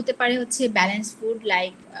ফুড হতে পারে হচ্ছে ব্যালেন্স ফুড,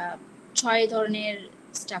 লাইক 6 ধরনের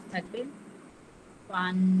স্টাফ থাকবে,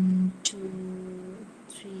 1 2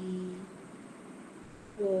 3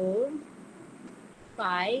 4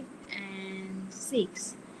 5 and 6।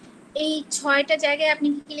 এই 6টা জায়গায় আপনি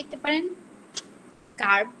কি লিখতে পারেন?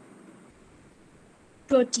 Carb,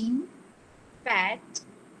 protein, fat,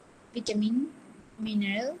 vitamin,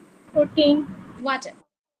 mineral, protein, water.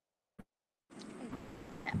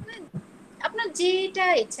 আপনার যেটা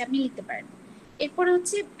ইচ্ছে আপনি লিখতে পারেন। এরপরে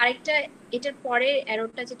হচ্ছে আরেকটা, এটার পরের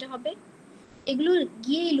অ্যারোটা যেটা হবে এগুলো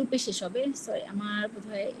গিয়ে লুপে শেষ হবে। সরি, আমার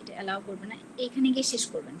বোধহয় এটা অ্যালাউ করবে না, এখানে গিয়ে শেষ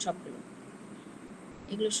করবেন সবগুলো,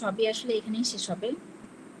 এগুলো সবই আসলে এখানেই শেষ হবে,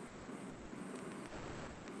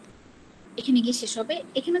 এখানে গিয়ে শেষ হবে।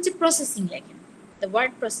 এখানে হচ্ছে প্রসেসিং লেখেন, the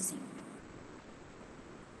word processing,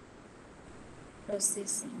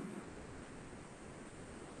 processing,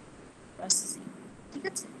 processing, ঠিক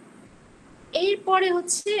আছে? এরপরে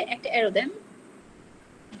হচ্ছে একটা অ্যারো দেন,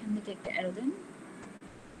 এখান থেকে একটা অ্যারো দেন,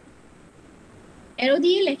 অ্যারো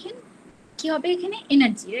দিয়ে লেখেন কি হবে এখানে?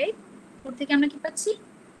 Energy, right? ওর থেকে আমরা কি পাচ্ছি?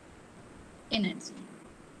 Energy,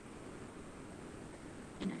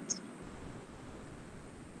 energy.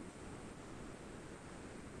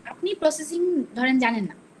 আপনি প্রসেসিং ধরেন জানেন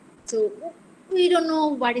না, so we don't know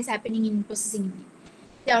what is happening in processing unit.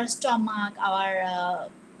 Our stomach, our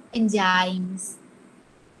enzymes,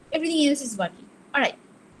 everything else is working. All right,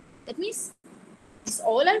 that means this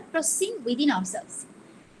all are processing within ourselves,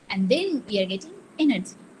 and then we are getting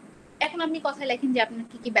energy. এখন আপনি কথায় লেখেন যে আপনার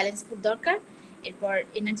কি কি balance food দরকার, এরপর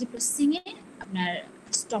এনার্জি প্রসেসিং এ আপনার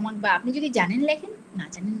স্টমাক, বা আপনি যদি জানেন লেখেন, না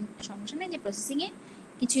জানেন সমস্যা নেই, যে প্রসেসিং এ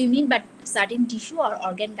কিছু unit but certain tissue R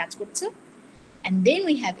organ কাজ করছে, and then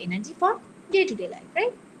we have energy for day to day life,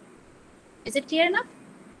 right? Is it clear enough?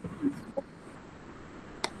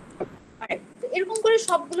 Alright, তো এরকম করে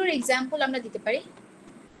সবগুলোর এক্সাম্পল আমরা দিতে পারি।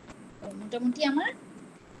 মোটামুটি আমার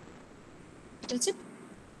এটা হচ্ছে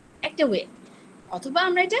একটা ওয়ে, অথবা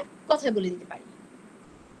আমরা এটা কথায় বলে দিতে পারি।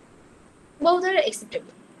 Both are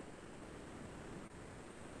acceptable.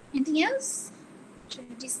 Anything else should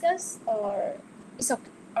we discuss, or it's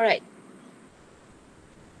okay? All right,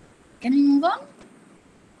 can we move on?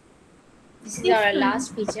 This is our last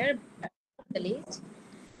feature, the list.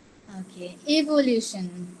 Okay, evolution.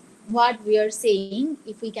 What we are saying,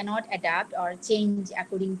 if we cannot adapt or change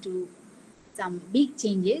according to some big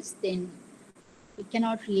changes, then we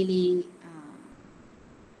cannot really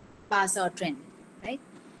pass our trend, right?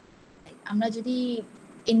 আমরা যদি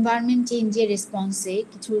environment চেঞ্জের রেসপন্সে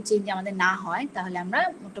কিছু change আমাদের না হয়, তাহলে আমরা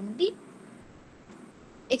মোটামুটি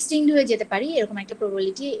এক্সটেন্ড হয়ে যেতে পারি, এরকম একটা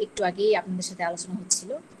প্রবাবিলিটি একটু আগেই আপনাদের সাথে আলোচনা হচ্ছিল।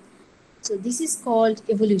 So this is called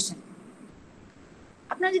evolution.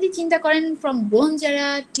 আপনারা যদি চিন্তা করেন ফ্রম ব্রোঞ্জ এরা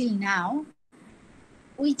till now,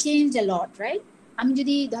 we change a lot, right? আমি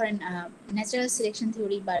যদি ধরেন ন্যাচারাল সিলেকশন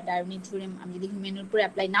থিওরি বা ডারউইনিয়ান থিওরেম আমি যদি হিউম্যানের উপরে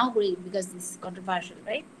অ্যাপ্লাই নাও করি, because this is controversial,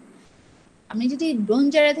 right? আমি যদি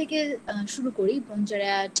ব্রোঞ্জ এরা থেকে শুরু করি, ব্রোঞ্জ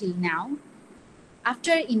এরা till now,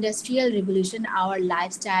 after industrial revolution hour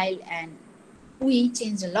lifestyle and we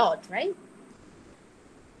change a lot, right?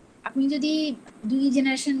 আপনি যদি 2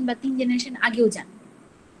 জেনারেশন বা 3 জেনারেশন আগেও যান,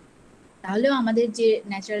 তাহলেও আমাদের যে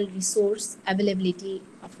natural resource, availability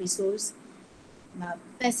of resource বা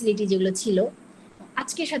ফ্যাসিলিটি যেগুলো ছিল,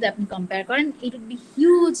 আজকের সাথে আপনি কম্পেয়ার করেন, it would be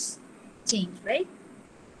huge change, right?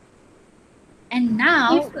 And now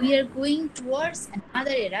we are going towards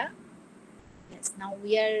another era. Yes, now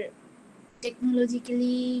we are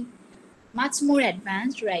technologically much more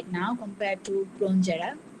advanced right now compared to Bronze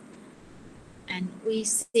era. And we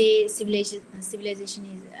say civilization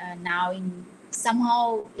is now in somehow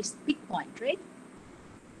its peak point, right?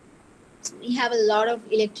 So we have a lot of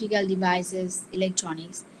electrical devices,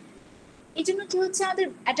 electronics. এই জন্য কি হচ্ছে, আমাদের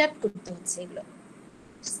adapt করতে হচ্ছে এগুলো।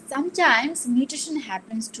 Sometimes mutation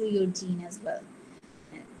happens to your gene as well.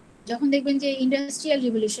 যখন দেখবেন যে ইন্ডাস্ট্রিয়াল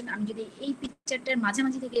রিভলিউশন, আমি যদি এই পিকচারটার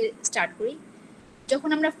মাঝামাঝি থেকে স্টার্ট করি, যখন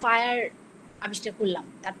আমরা ফায়ার আবিষ্কার করলাম,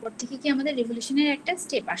 তারপর থেকে কি আমাদের রিভলিউশনের একটা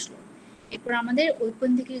স্টেপ আসলো, এরপর আমাদের ওয়েপন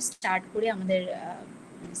থেকে স্টার্ট করে আমাদের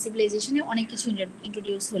সিভিলাইজেশনে অনেক কিছু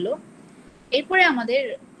ইন্ট্রোডিউস হলো, এরপরে আমাদের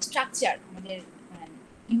স্ট্রাকচার, আমাদের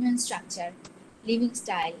হিউম্যান স্ট্রাকচার, লিভিং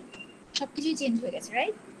স্টাইল সবকিছুই চেঞ্জ হয়ে গেছে,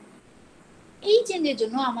 রাইট? এই চেঞ্জের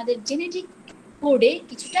জন্য আমাদের জেনেটিক কোডে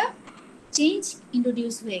কিছুটা চেঞ্জ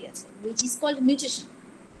ইন্ট্রোডিউস হয়ে গেছে, which is called mutation.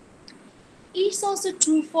 It's also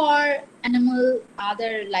true for animal,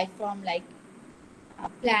 other life form like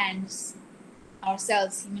plants,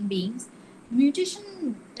 ourselves, human beings. Mutation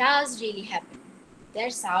does really happen.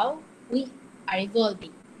 That's how we are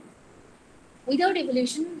evolving. Without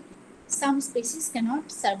evolution, some species cannot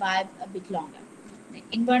survive a bit longer.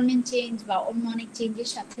 Environment change বা অন্য অনেক চেঞ্জের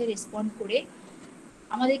সাথে respond করে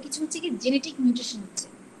আমাদের কিছু হচ্ছে কি জেনেটিক মিউটেশন হচ্ছে,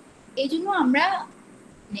 এই জন্য আমরা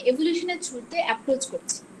এভলিউশনের থ্রুতে অ্যাপ্রোচ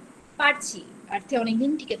করছি, পারছি আর্থে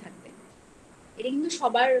অনেকদিন টিকে থাকতে। এটা কিন্তু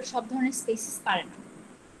সব ধরনের স্পেসিস পারে না।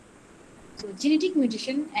 So genetic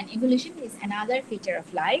mutation and evolution is another feature of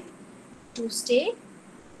life to stay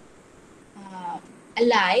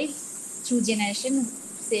alive through generation,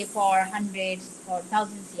 say for hundreds or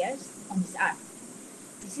thousands years on this earth.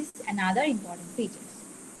 This is another important feature.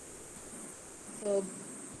 So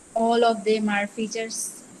all of them are features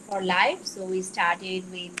for life. So we started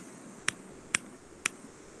with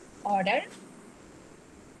order.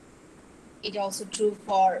 It also true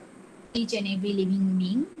for each and every living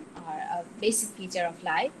being, or a basic feature of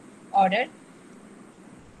life, order.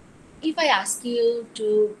 If I ask you to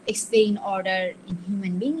explain order in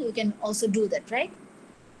human being, you can also do that, right?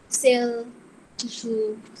 Cell,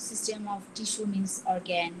 tissue, system of tissue means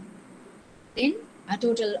organ, then a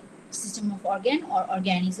total system of organ or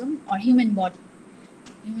organism, or human body.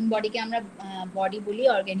 Human body ke amra body boli,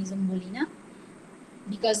 organism boli na,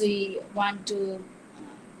 because we want to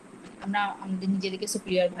আমরা আমাদের নিজেদেরকে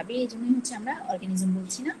superior ভাবি, এই জন্যই হচ্ছে আমরা organism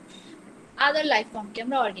বলছি না। আদার লাইফ ফর্মকে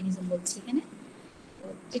আমরা অর্গানিজম বলছি এখানে।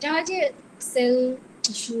 যেটা হয় যে sell,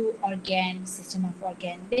 tissue, organ, system of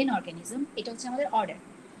organ, then organism, এটা হচ্ছে আমাদের অর্ডার।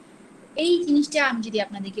 এই জিনিসটা আমি যদি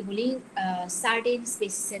আপনাদেরকে বলি সার্টেন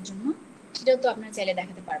স্পেসিসের জন্য, সেটাও তো আপনারা চাইলে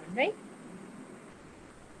দেখাতে পারবেন, রাইট?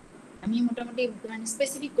 আমি মোটামুটি মানে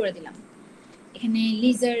স্পেসিফিক করে দিলাম। এখানে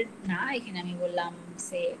লিজার্ড না, এখানে আমি বললাম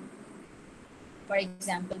সে for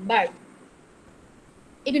example bird.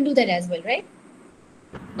 You can do that as well, right?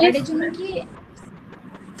 বার্ডের জন্য কি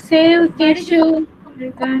sell, tissue,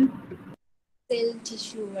 organ, sell,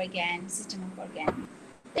 tissue, organ, system of organ,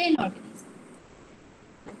 then organism.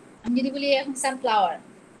 আমি যদি বলি এখন sunflower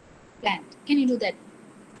plant, can you do that?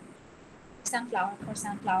 Sunflower, for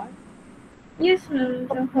sunflower, yes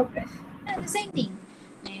ma'am, হবে। the same thing.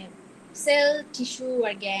 Cell, tissue,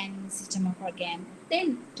 organ, system of organ, then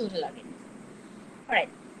total organism. All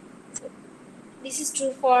right. So this is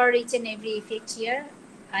true for each and every effect here.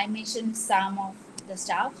 I mentioned some of the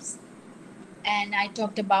stuffs, and I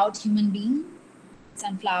talked about human being,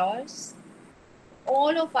 sunflowers.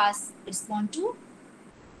 All of us respond to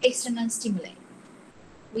external stimuli,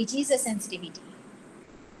 which is a sensitivity.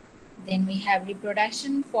 Then we have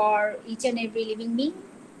reproduction for each and every living being,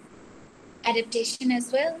 adaptation as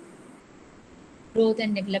well, growth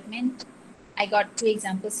and development. I got 2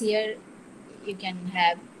 examples here. You can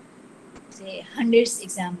have, say, hundreds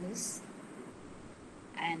examples.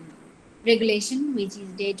 And regulation, which is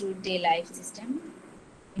day-to-day life system.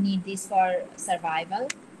 We need this for survival.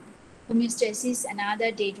 Homeostasis, another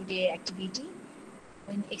day-to-day activity.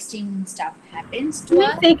 When extreme stuff happens to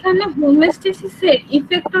us. এখানে হোমিওস্ট্যাসিসের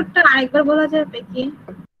ইফেক্টরটা আরেকবার বলা যাবে কি?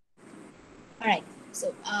 All right. So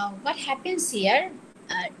what happens here?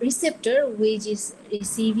 Receptor, which is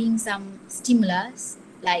receiving some stimulus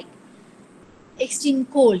like extreme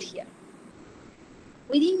cold here.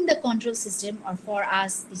 Within the control system, or for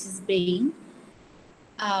us, this is brain,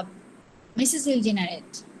 message will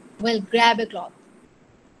generate. Well, grab a cloth.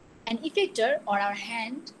 An effector or our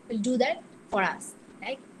hand will do that for us.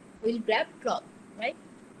 Right? We'll grab cloth. Right?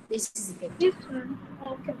 This is effector. Yes ma'am.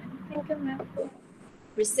 Okay ma'am. Thank you ma'am.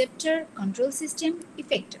 Receptor, control system,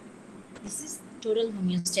 effector. This is total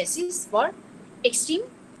homeostasis for extreme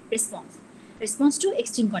response. Response to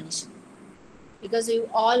extreme condition. Because we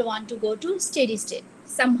all want to go to steady state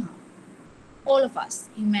somehow. All of us,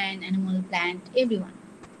 human, animal, plant, everyone.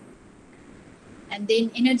 And then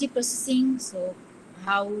energy processing. So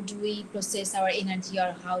how do we process our energy, or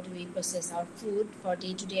how do we process our food for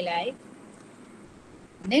day-to-day life?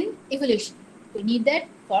 And then evolution. We need that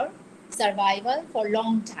for survival for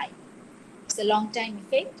long time. It's a long time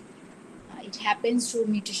effect. It happens through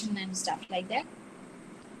mutation and stuff like that.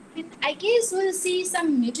 And I guess we'll see some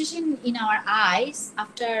mutation in our eyes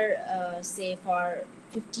after, say, for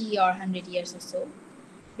 50 or 100 years or so,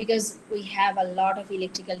 because we have a lot of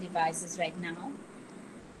electrical devices right now.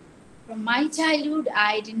 From my childhood,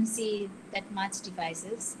 I didn't see that much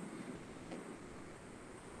devices.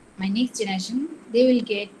 My next generation, they will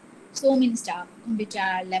get so many stuff: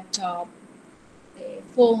 computer, laptop,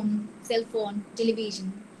 phone, cell phone, television.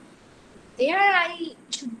 There I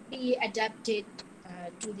should be adapted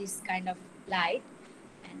to this kind of light,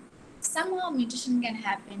 and somehow mutation can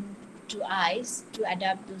happen to eyes to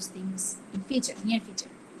adapt those things in future, near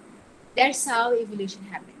future. That's how evolution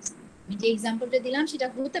happens. আমি যে এক্সাম্পলটা দিলাম সেটা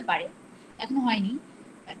হতে পারে, এখনো হয়নি,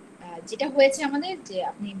 যেটা হয়েছে আমাদের, যে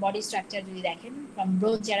আপনি বডি স্ট্রাকচার যদি দেখেন ফ্রম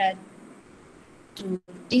ব্রোঞ্জ এরা to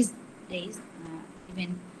this days, even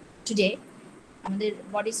today, আমাদের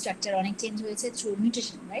বডি স্ট্রাকচার অনেক চেঞ্জ হয়েছে through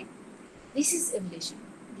mutation, right? This is evolution.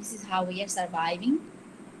 This is how we are surviving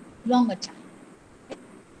longer time.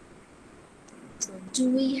 So do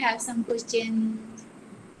we have some questions?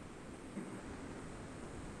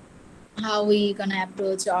 How we gonna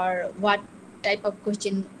approach, or what type of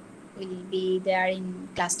question will be there in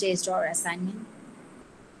class test or assignment?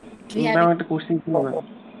 Do we have ma'am একটা question ছিল ma'am.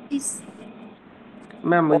 Please.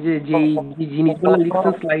 Ma'am ওই যে জিনিসগুলো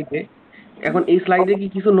লিখছেন স্লাইডে, এখন এই স্লাইডে কি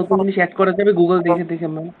কিছু নতুন জিনিস অ্যাড করা যাবে গুগল দেখে দেখে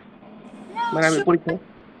ম্যাম? মানে আমি পরীক্ষা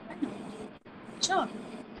Sure.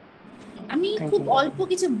 আমি খুব অল্প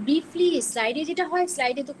কিছু ব্রিফলি, স্লাইডে যেটা হয়,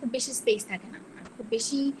 স্লাইডে তো খুব বেশি স্পেস থাকে না, আর খুব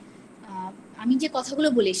বেশি আমি যে কথাগুলো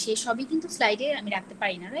বলি সে সবই কিন্তু স্লাইডে আমি রাখতে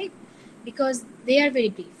পারি না, right? Because they are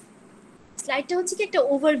very brief. স্লাইডটা হচ্ছে কি একটা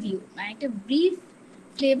ওভারভিউ, মানে একটা ব্রিফ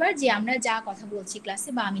ফ্লেভার, যে আমরা যা কথা বলছি ক্লাসে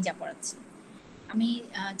বা আমি যা পড়াচ্ছি। আমি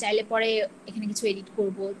চাইলে পরে এখানে কিছু এডিট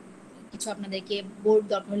করব, কিছু আপনাদেরকে বোর্ড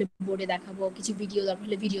দরকার হলে বোর্ডে দেখাবো, কিছু ভিডিও দরকার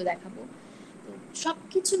হলে ভিডিও দেখাবো। তো সব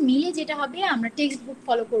কিছু মিলে যেটা হবে, আমরা টেক্সট বুক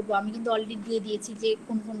ফলো করবো। আমি কিন্তু অলরেডি দিয়ে দিয়েছি যে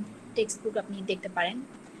কোন কোন টেক্সট বুক আপনি দেখতে পারেন।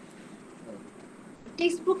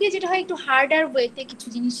 টেক্সট বুকে যেটা হয়, একটু হার্ডার ওয়েতে কিছু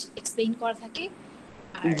জিনিস এক্সপ্লেইন করা থাকে।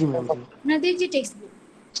 আর আপনাদের যে টেক্সট বুক,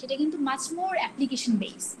 সেটা কিন্তু much more application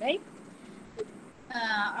base, right?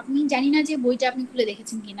 আপনি জানি না যে বইটা আপনি খুলে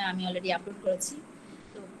দেখেছেন কিনা, আমি অলরেডি আপলোড করেছি।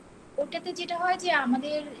 তো ওটাতে যেটা হয় যে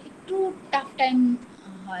আমাদের একটু টাফ টাইম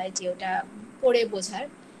হয় যে ওটা পড়ে বোঝার,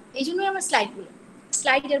 এই জন্যই আমার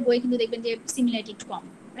স্লাইডের বই কিন্তু দেখবেন যে সিমিলারিটি একটু কম,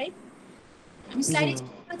 রাইট? আমি স্লাইডে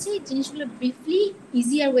আছে জিনিসগুলো ব্রিফলি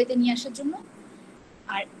ইজিয়ার ওয়েতে নিয়ে আসার জন্য।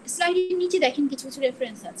 আর স্লাইডের নিচে দেখেন কিছু কিছু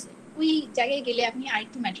রেফারেন্স আছে, ওই জায়গায় গেলে আপনি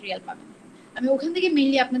আরেকটু ম্যাটেরিয়াল পাবেন। আমি ওখান থেকে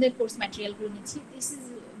মেইনলি আপনাদের কোর্স ম্যাটেরিয়ালগুলো নিচ্ছি। This is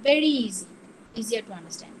very easier to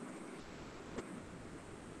understand.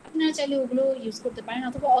 আপনারা চাইলে ওগুলো ইউজ করতে পারেন,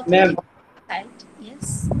 অথবা অথেন্টিক সাইট। ইয়েস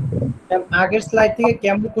ম্যাম, আগের স্লাইড থেকে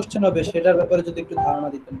কেমন কোশ্চেন হবে সেটার ব্যাপারে যদি একটু ধারণা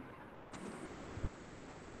দিতেন।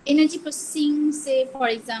 Energy processing, say for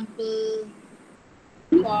example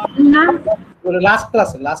না লাস্ট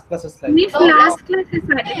ক্লাসের স্লাইড। মিস লাস্ট ক্লাসে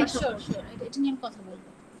স্লাইড শিওর এটা নিয়ে আমি কথা বলবো।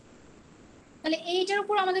 তাহলে এইটার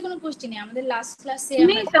উপর আমাদের কোনো কোশ্চেন নেই, আমাদের লাস্ট ক্লাসে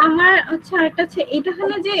মিস আমার আচ্ছা একটা আছে, এটা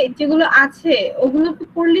হলো যে যেগুলো আছে ওগুলো তো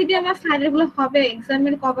পড়লে দিয়ে আমার স্লাইডগুলো হবে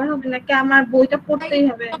এক্সামের কভার হবে নাকি আমার বইটা পড়তেই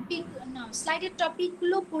হবে? টপিক না, স্লাইডের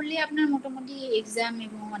টপিকগুলো পড়লে আপনার মোটামুটি এক্সাম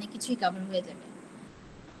এবং অনেক কিছুই কভার হয়ে যাবে,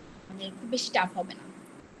 মানে খুব বেশি টাফ হবে না।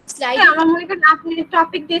 স্লাইডে আমার মনে করেন আপনি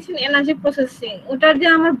টপিক দিয়েছেন এনার্জি প্রসেসিং, ওটার যে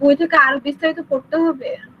আমার বই থেকে আরো বিস্তারিত পড়তে হবে?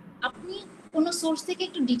 আপনি কোন সোর্স থেকে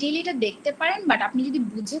একটু ডিটেইল এটা দেখতে পারেন, বাট আপনি যদি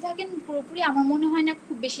বুঝে থাকেন পুরোপুরি, আমার মনে হয় না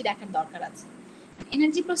খুব বেশি দেখার দরকার আছে।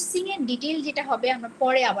 এনার্জি প্রসেসিং এর ডিটেইল যেটা হবে আমরা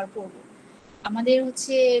পরে আবার পড়ব। আমাদের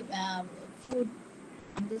হচ্ছে ফুড,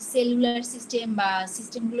 আমাদের সেলুলার সিস্টেম বা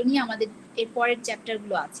সিস্টেমগুলো নিয়ে আমাদের এর পরের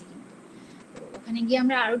চ্যাপ্টারগুলো আছে, কিন্তু ওখানে গিয়ে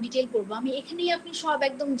আমরা আরো ডিটেইল পড়বো। আমি এখানেই আপনি সব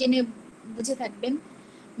একদম জেনে বুঝে থাকবেন।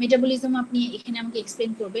 মেটাবলিজম আপনি এখানে আমাকে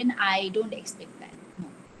এক্সপ্লেন করবেন, আই ডোন্ট এক্সপেক্ট দ্যাট।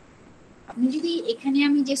 আপনি যদি এখানে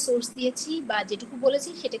আমি যে সোর্স দিয়েছি বা যেটুকু বলেছি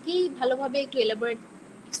সেটাকেই ভালোভাবে একটু এলাবোরেট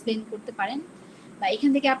এক্সপ্লেন করতে পারেন, বা এখান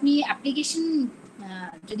থেকে আপনি অ্যাপ্লিকেশন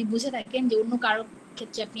যদি বুঝে থাকেন যে অন্য কারো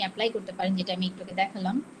ক্ষেত্রে আপনি অ্যাপ্লাই করতে পারেন, যেটা আমি একটু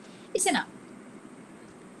দেখালাম, ইসে না,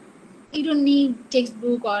 you don't need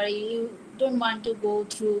textbook or you don't want to go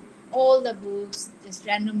through all the books just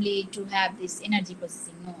randomly to have this energy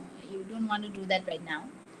processing. No, you don't want to do that right now.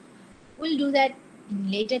 We'll do that in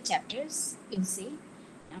later chapters. You'll see.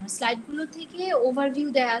 আমার স্লাইডগুলো থেকে overview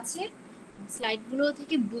দেয়া আছে, স্লাইডগুলো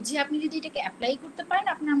থেকে বুঝে আপনি যদি এটাকে apply করতে পারেন,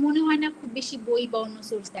 আপনার মনে হয় না খুব বেশি বই বা অন্য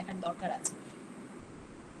সোর্স দেখার দরকার আছে।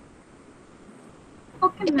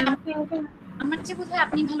 ওকে ম্যাম, আমার চেয়ে বোধহয়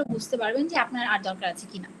আপনি ভালো বুঝতে পারবেন যে আপনার আর দরকার আছে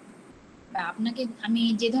কিনা, বা আপনাকে আমি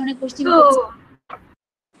যে ধরনের কোশ্চেন করছি।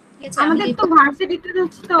 ঠিক আছে, আমাদের তো ভার্সিটিতে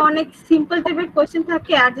হচ্ছে তো অনেক সিম্পল টাইপের কোশ্চেন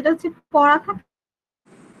থাকে, আর যেটা হচ্ছে পড়া থাকে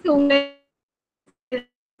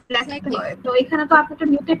তো এখানে তো আপনি একটা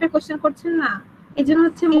নিউ টাইপের কোশ্চেন করছেন না, এই জন্য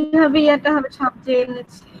হচ্ছে এইভাবে ইয়াটা হবে সব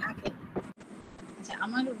জেনেছি আগে। আচ্ছা,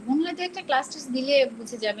 আমার মনে হয় যে একটা ক্লাস টেস্ট দিলে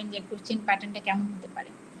বুঝে যাবেন যে কোশ্চেন প্যাটার্নটা কেমন হতে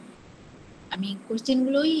পারে। আমি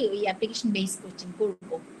কোশ্চেনগুলোই ওই অ্যাপ্লিকেশন বেস কোশ্চেন করব,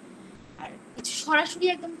 আর কিছু সরাসরি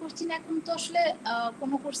একদম কোশ্চেন এখন তো আসলে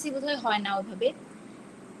কোনো কোর্সই বোধহয় হয় না ওইভাবে,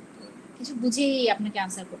 কিছু বুঝেই আপনাকে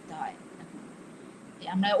আনসার করতে হয়।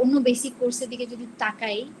 আমরা অন্য বেসিক কোর্সের দিকে যদি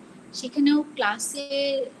তাকাই, সেখানেও ক্লাসে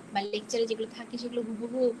বা লেকচারে যেগুলো থাকে সেগুলো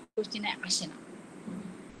হুবহু কোশ্চেনে আসে না।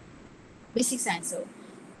 বেসিক সায়েন্সেও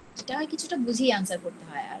যেটা হয় কিছুটা বুঝেই আনসার করতে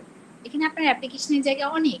হয়। আর এখানে আপনার অ্যাপ্লিকেশনের জায়গা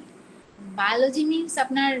অনেক। বায়োলজি মিনস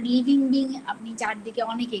আপনার লিভিং বিং, আপনি চারদিকে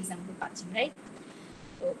অনেক এক্সাম্পল পাচ্ছেন, রাইট?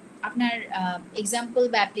 তো আপনার এক্সাম্পল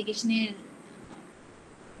বা অ্যাপ্লিকেশনের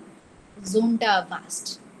জোনটা ভাস্ট।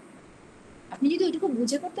 আপনি যদি ওইটুকু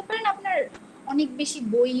বুঝে করতে পারেন, আপনার অনেক বেশি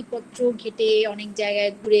বইপত্র ঘেটে অনেক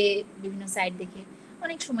জায়গায় ঘুরে বিভিন্ন সাইট দেখে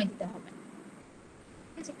অনেক সময় দিতে হবে।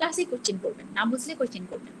 ঠিক আছে, ক্লাসে কোশ্চেন করবেন, না বুঝলে কোশ্চেন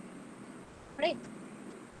করবেন, রাইট?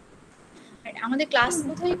 আমাদের ক্লাস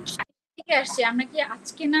বোধহয় থেকে আসছে, আমরা কি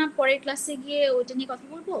আজকে না পরের ক্লাসে গিয়ে ওইটা নিয়ে কথা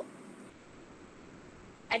বলবো?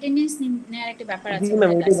 অ্যাটেন্ডেন্স নেওয়ার একটা ব্যাপার আছে জি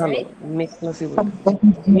ম্যাম, আমাদের এটাই ক্লাসে, ভালো। রাইট? নেক্সট ক্লাসে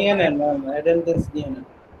নিয়ে নেন ম্যাম, অ্যাটেন্ডেন্স নিয়ে নেন।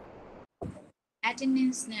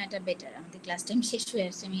 অ্যাটেন্ডেন্স নেওয়াটা বেটার। আমাদের ক্লাস টাইম শেষ হয়ে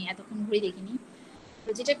আসছে, আমি এতক্ষণ ঘুরে দেখিনি। তো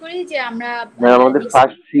যেটা করি যে আমরা আমাদের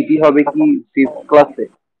ফার্স্ট সিটি হবে কি 5th ক্লাসে?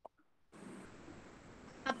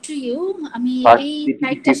 Up to you. আমি এই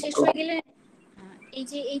স্লাইডটা শেষ হয়ে গেলে, এই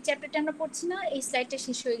যে এই চ্যাপ্টারটা আমরা পড়ছি না, এই স্লাইডটা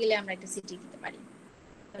শেষ হয়ে গেলে আমরা একটা সিটি দিতে পারি।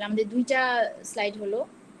 তাহলে আমাদের দুইটা স্লাইড হলো,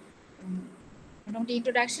 মোটামুটি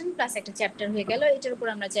ইন্ট্রোডাকশন প্লাস একটা চ্যাপ্টার হয়ে গেল। এটার উপর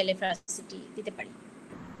আমরা চাইলে ফার্স্ট সিটি দিতে পারি।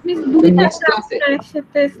 মিস দুইটা ক্লাসের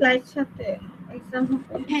সাথে স্লাইড সাথে এক্সাম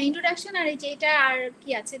হবে। হ্যাঁ, ইন্ট্রোডাকশন আর এই যে এটা, আর কি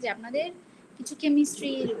আছে যে আপনাদের কিছু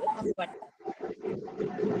কেমিস্ট্রির ব্যাপার।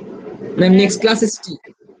 ম্যাম নেক্সট ক্লাস কি?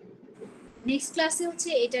 নেক্সট ক্লাসে হচ্ছে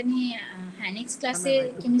এটা নিয়ে, হ্যাঁ নেক্সট ক্লাসে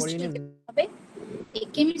কেমিস্ট্রি হবে। এই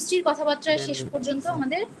কেমিস্ট্রির কথাবার্তা শেষ পর্যন্ত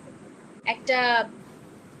আমাদের একটা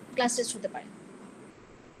ক্লাস টেস্ট হতে পারে।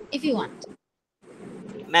 if you want.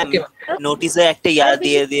 ম্যাম নোটিসে একটা ইয়া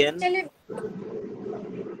দিয়ে দেন।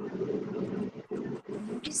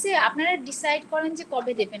 নোটিসে আপনারা ডিসাইড করেন যে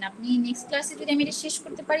কবে দেবেন। আপনি নেক্সট ক্লাসে যদি আমি এটা শেষ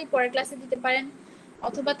করতে পারি পরের ক্লাসে দিতে পারেন,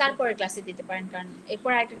 অথবা তারপরের ক্লাসে দিতে পারেন, কারণ এরপর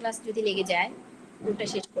আরেকটা ক্লাস যদি লেগে যায় ওটা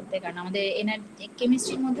শেষ করতে, কারণ আমাদের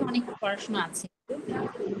কেমিস্ট্রির মধ্যে অনেক পড়াশোনা আছে।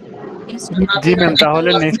 জি ম্যাম, তাহলে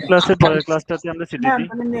নেক্সট ক্লাসের পরের ক্লাসটাতে আমরা সিটি ম্যাম দিই।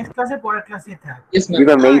 তাহলে নেক্সট ক্লাসে পরের ক্লাসে থাক। জি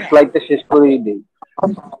ম্যাম, এই স্লাইডটা শেষ করেই দেই।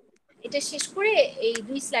 এটা শেষ করে এই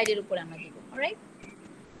 2 স্লাইডের উপর আমরা দিব। অলরাইট?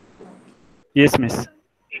 Yes miss.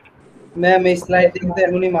 ম্যাম এই স্লাইড দেখতে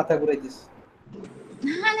এমনই মাথা ঘুরাই দিছে।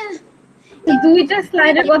 না না, দুইটা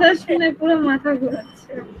স্লাইডের কথা শুনে পুরো মাথা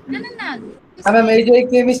ঘোরাচ্ছে। না না না, ম্যাম এই যে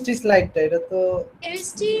কেমিস্ট্রি স্লাইডটা, এটা তো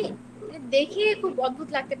কেমিস্ট্রি দেখে খুব অদ্ভুত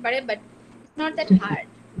লাগতে পারে, but it's not that hard.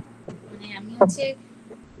 মানে আমি হচ্ছে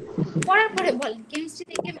পড়ার পরে বলেন কেমিস্ট্রি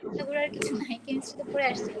থেকে মাথা ঘোরার কিছু নাই, কেমিস্ট্রিতে পড়ে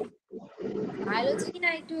আসছে। বায়োলজি কিনা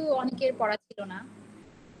একটু অনেকের পড়া ছিল না,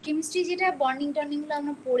 কেমিস্ট্রি যেটা বন্ডিং টন্ডিং গুলো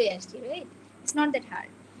আমরা পড়ে আসছি, right? It's not that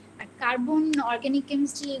hard. R carbon, organic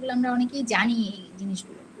chemistry এগুলো আমরা অনেকেই জানি এই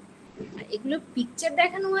জিনিসগুলো। আর এগুলো পিকচার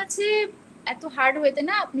দেখানো আছে, এত হার্ড হইতে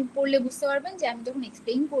না, আপনি পড়লে বুঝতে পারবেন যে আমি যখন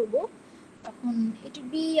এক্সপ্লেইন করব তখন it will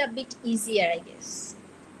be a bit easier I guess.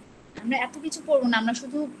 আমরা এত কিছু পড়বো না, আমরা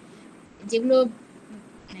শুধু যেগুলো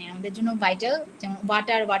মানে আমাদের জন্য ভাইটাল, যেমন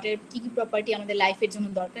ওয়াটার কি কি প্রপার্টি আমাদের লাইফের জন্য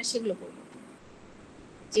দরকার সেগুলো পড়বো।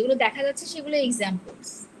 যেগুলো দেখা যাচ্ছে সেগুলো এক্সাম্পলস,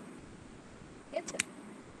 ঠিক আছে?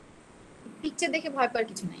 পিকচার দেখে ভয় পাওয়ার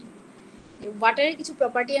কিছু নাই। ওয়াটারের কিছু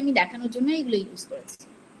প্রপার্টি আমি দেখানোর জন্য এগুলো ইউজ করেছি।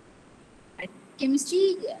 আর কেমিস্ট্রি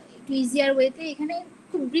একটু ইজিয়ার ওয়েতে এখানে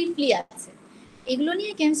খুব ব্রিফলি আছে। এগুলো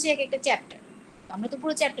নিয়ে কেমিস্ট্রি একটা চ্যাপ্টার, আমরা তো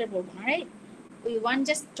পুরো চ্যাপ্টার পড়বো না, right? We want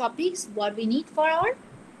just topics what we need for our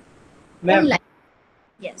ma'am.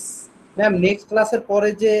 Yes ma'am next ক্লাসের পরে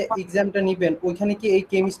যে এক্সামটা নেবেন ওইখানে কি এই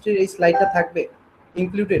কেমিস্ট্রির এই স্লাইডটা থাকবে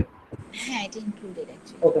ইনক্লুডেড? হ্যাঁ, এটা ইনক্লুডেড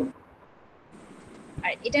অ্যাকচুয়ালি। ওকে।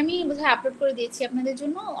 আর এটা আমি বোধহয় আপলোড করে দিয়েছি আপনাদের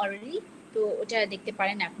জন্য অলরেডি, তো ওটা দেখতে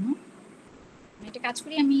পারেন এখনো। আমি একটা কাজ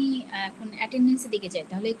করি, আমি এখন অ্যাটেন্ডেন্সের দিকে যাই,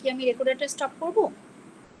 তাহলে কি আমি রেকর্ডারটা স্টপ করব?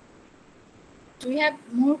 Do you have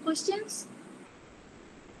more questions?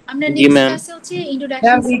 আমরা নেক্সট ক্লাসে হচ্ছে ইন্ট্রোডাকশন।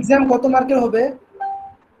 ম্যাম এক্সাম কত মার্কের হবে?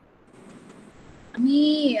 আমি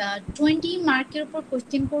 20 মার্কের উপর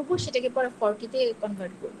কোশ্চেন করব, সেটাকে পরে 40 তে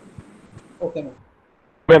কনভার্ট করব। Okay ma'am.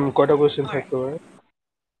 ম্যাম কয়টা কোশ্চেন থাকতে পারে?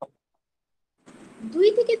 2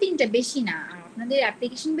 থেকে 3টা, বেশি না। আর আপনাদের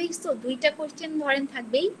অ্যাপ্লিকেশন বেস তো 2টা কোশ্চেন ধরেন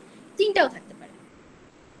থাকবেই, 3টাও থাকতে পারে,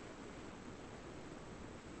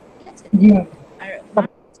 ঠিক আছে? জি ম্যাম। আর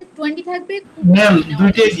 20 থাকবে। ম্যাম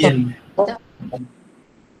দুইটাই দিন।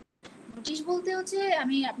 নোটিশ বলতে হচ্ছে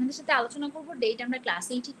আমি আপনাদের সাথে আলোচনা করব, ডেট আমরা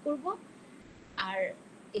ক্লাসেই ঠিক করব, আর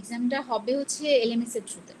এক্সামটা হবে হচ্ছে এলএমএস এর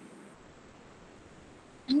থ্রুতে।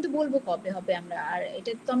 আমি তো বলবো কবে হবে আমরা, আর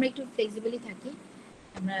এটা তো আমরা একটু ফ্লেক্সিবলি থাকি।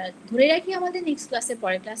 আমরা ধরে রাখি আমাদের নেক্সট ক্লাসে,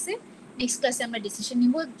 পরের ক্লাসে, নেক্সট ক্লাসে আমরা ডিসিশন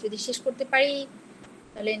নিব। যদি শেষ করতে পারি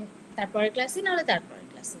তাহলে তারপরের ক্লাসে, নাহলে তারপরের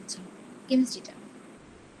ক্লাসে হচ্ছে কেমিস্ট্রিটা,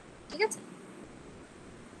 ঠিক আছে?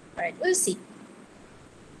 Alright, will see.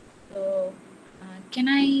 So, can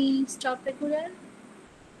I stop recorder?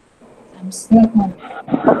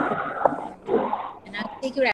 And I'll take your